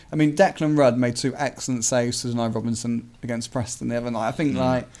 good... I mean, Declan Rudd made 2 excellent saves to deny Robinson against Preston the other night. I think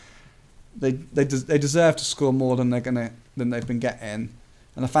they deserve to score more than they've been getting,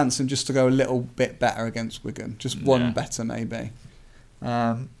 and I fancy them just to go a little bit better against Wigan, just one better maybe.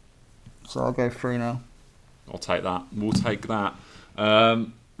 So I'll go 3-0. I'll take that. We'll take that.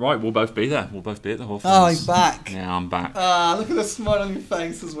 Right, we'll both be there. We'll both be at the Hawthorns. Oh, he's back. Yeah, I'm back. Look at the smile on your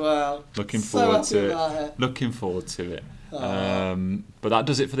face as well. Looking forward to it. Looking forward to it. But that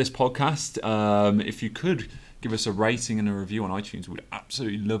does it for this podcast. If you could give us a rating and a review on iTunes, we'd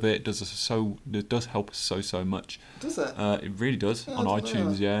absolutely love it. It does help us so much. Does it? It really does on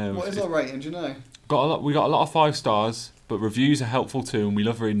iTunes. Yeah. What is our rating? Do you know? We got a lot of 5 stars, but reviews are helpful too, and we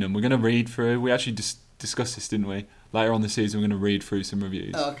love reading them. We're going to read through. We actually discussed this, didn't we? Later on this season, we're going to read through some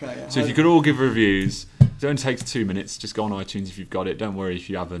reviews. Oh, okay. Yeah. So if you could all give reviews, it only takes 2 minutes. Just go on iTunes if you've got it. Don't worry if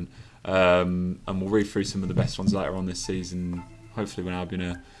you haven't. And we'll read through some of the best ones later on this season. Hopefully, when Albion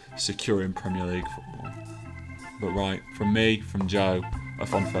are secure in Premier League football. But right, from me, from Joe, a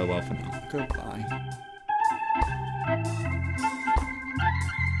fond farewell for now. Goodbye.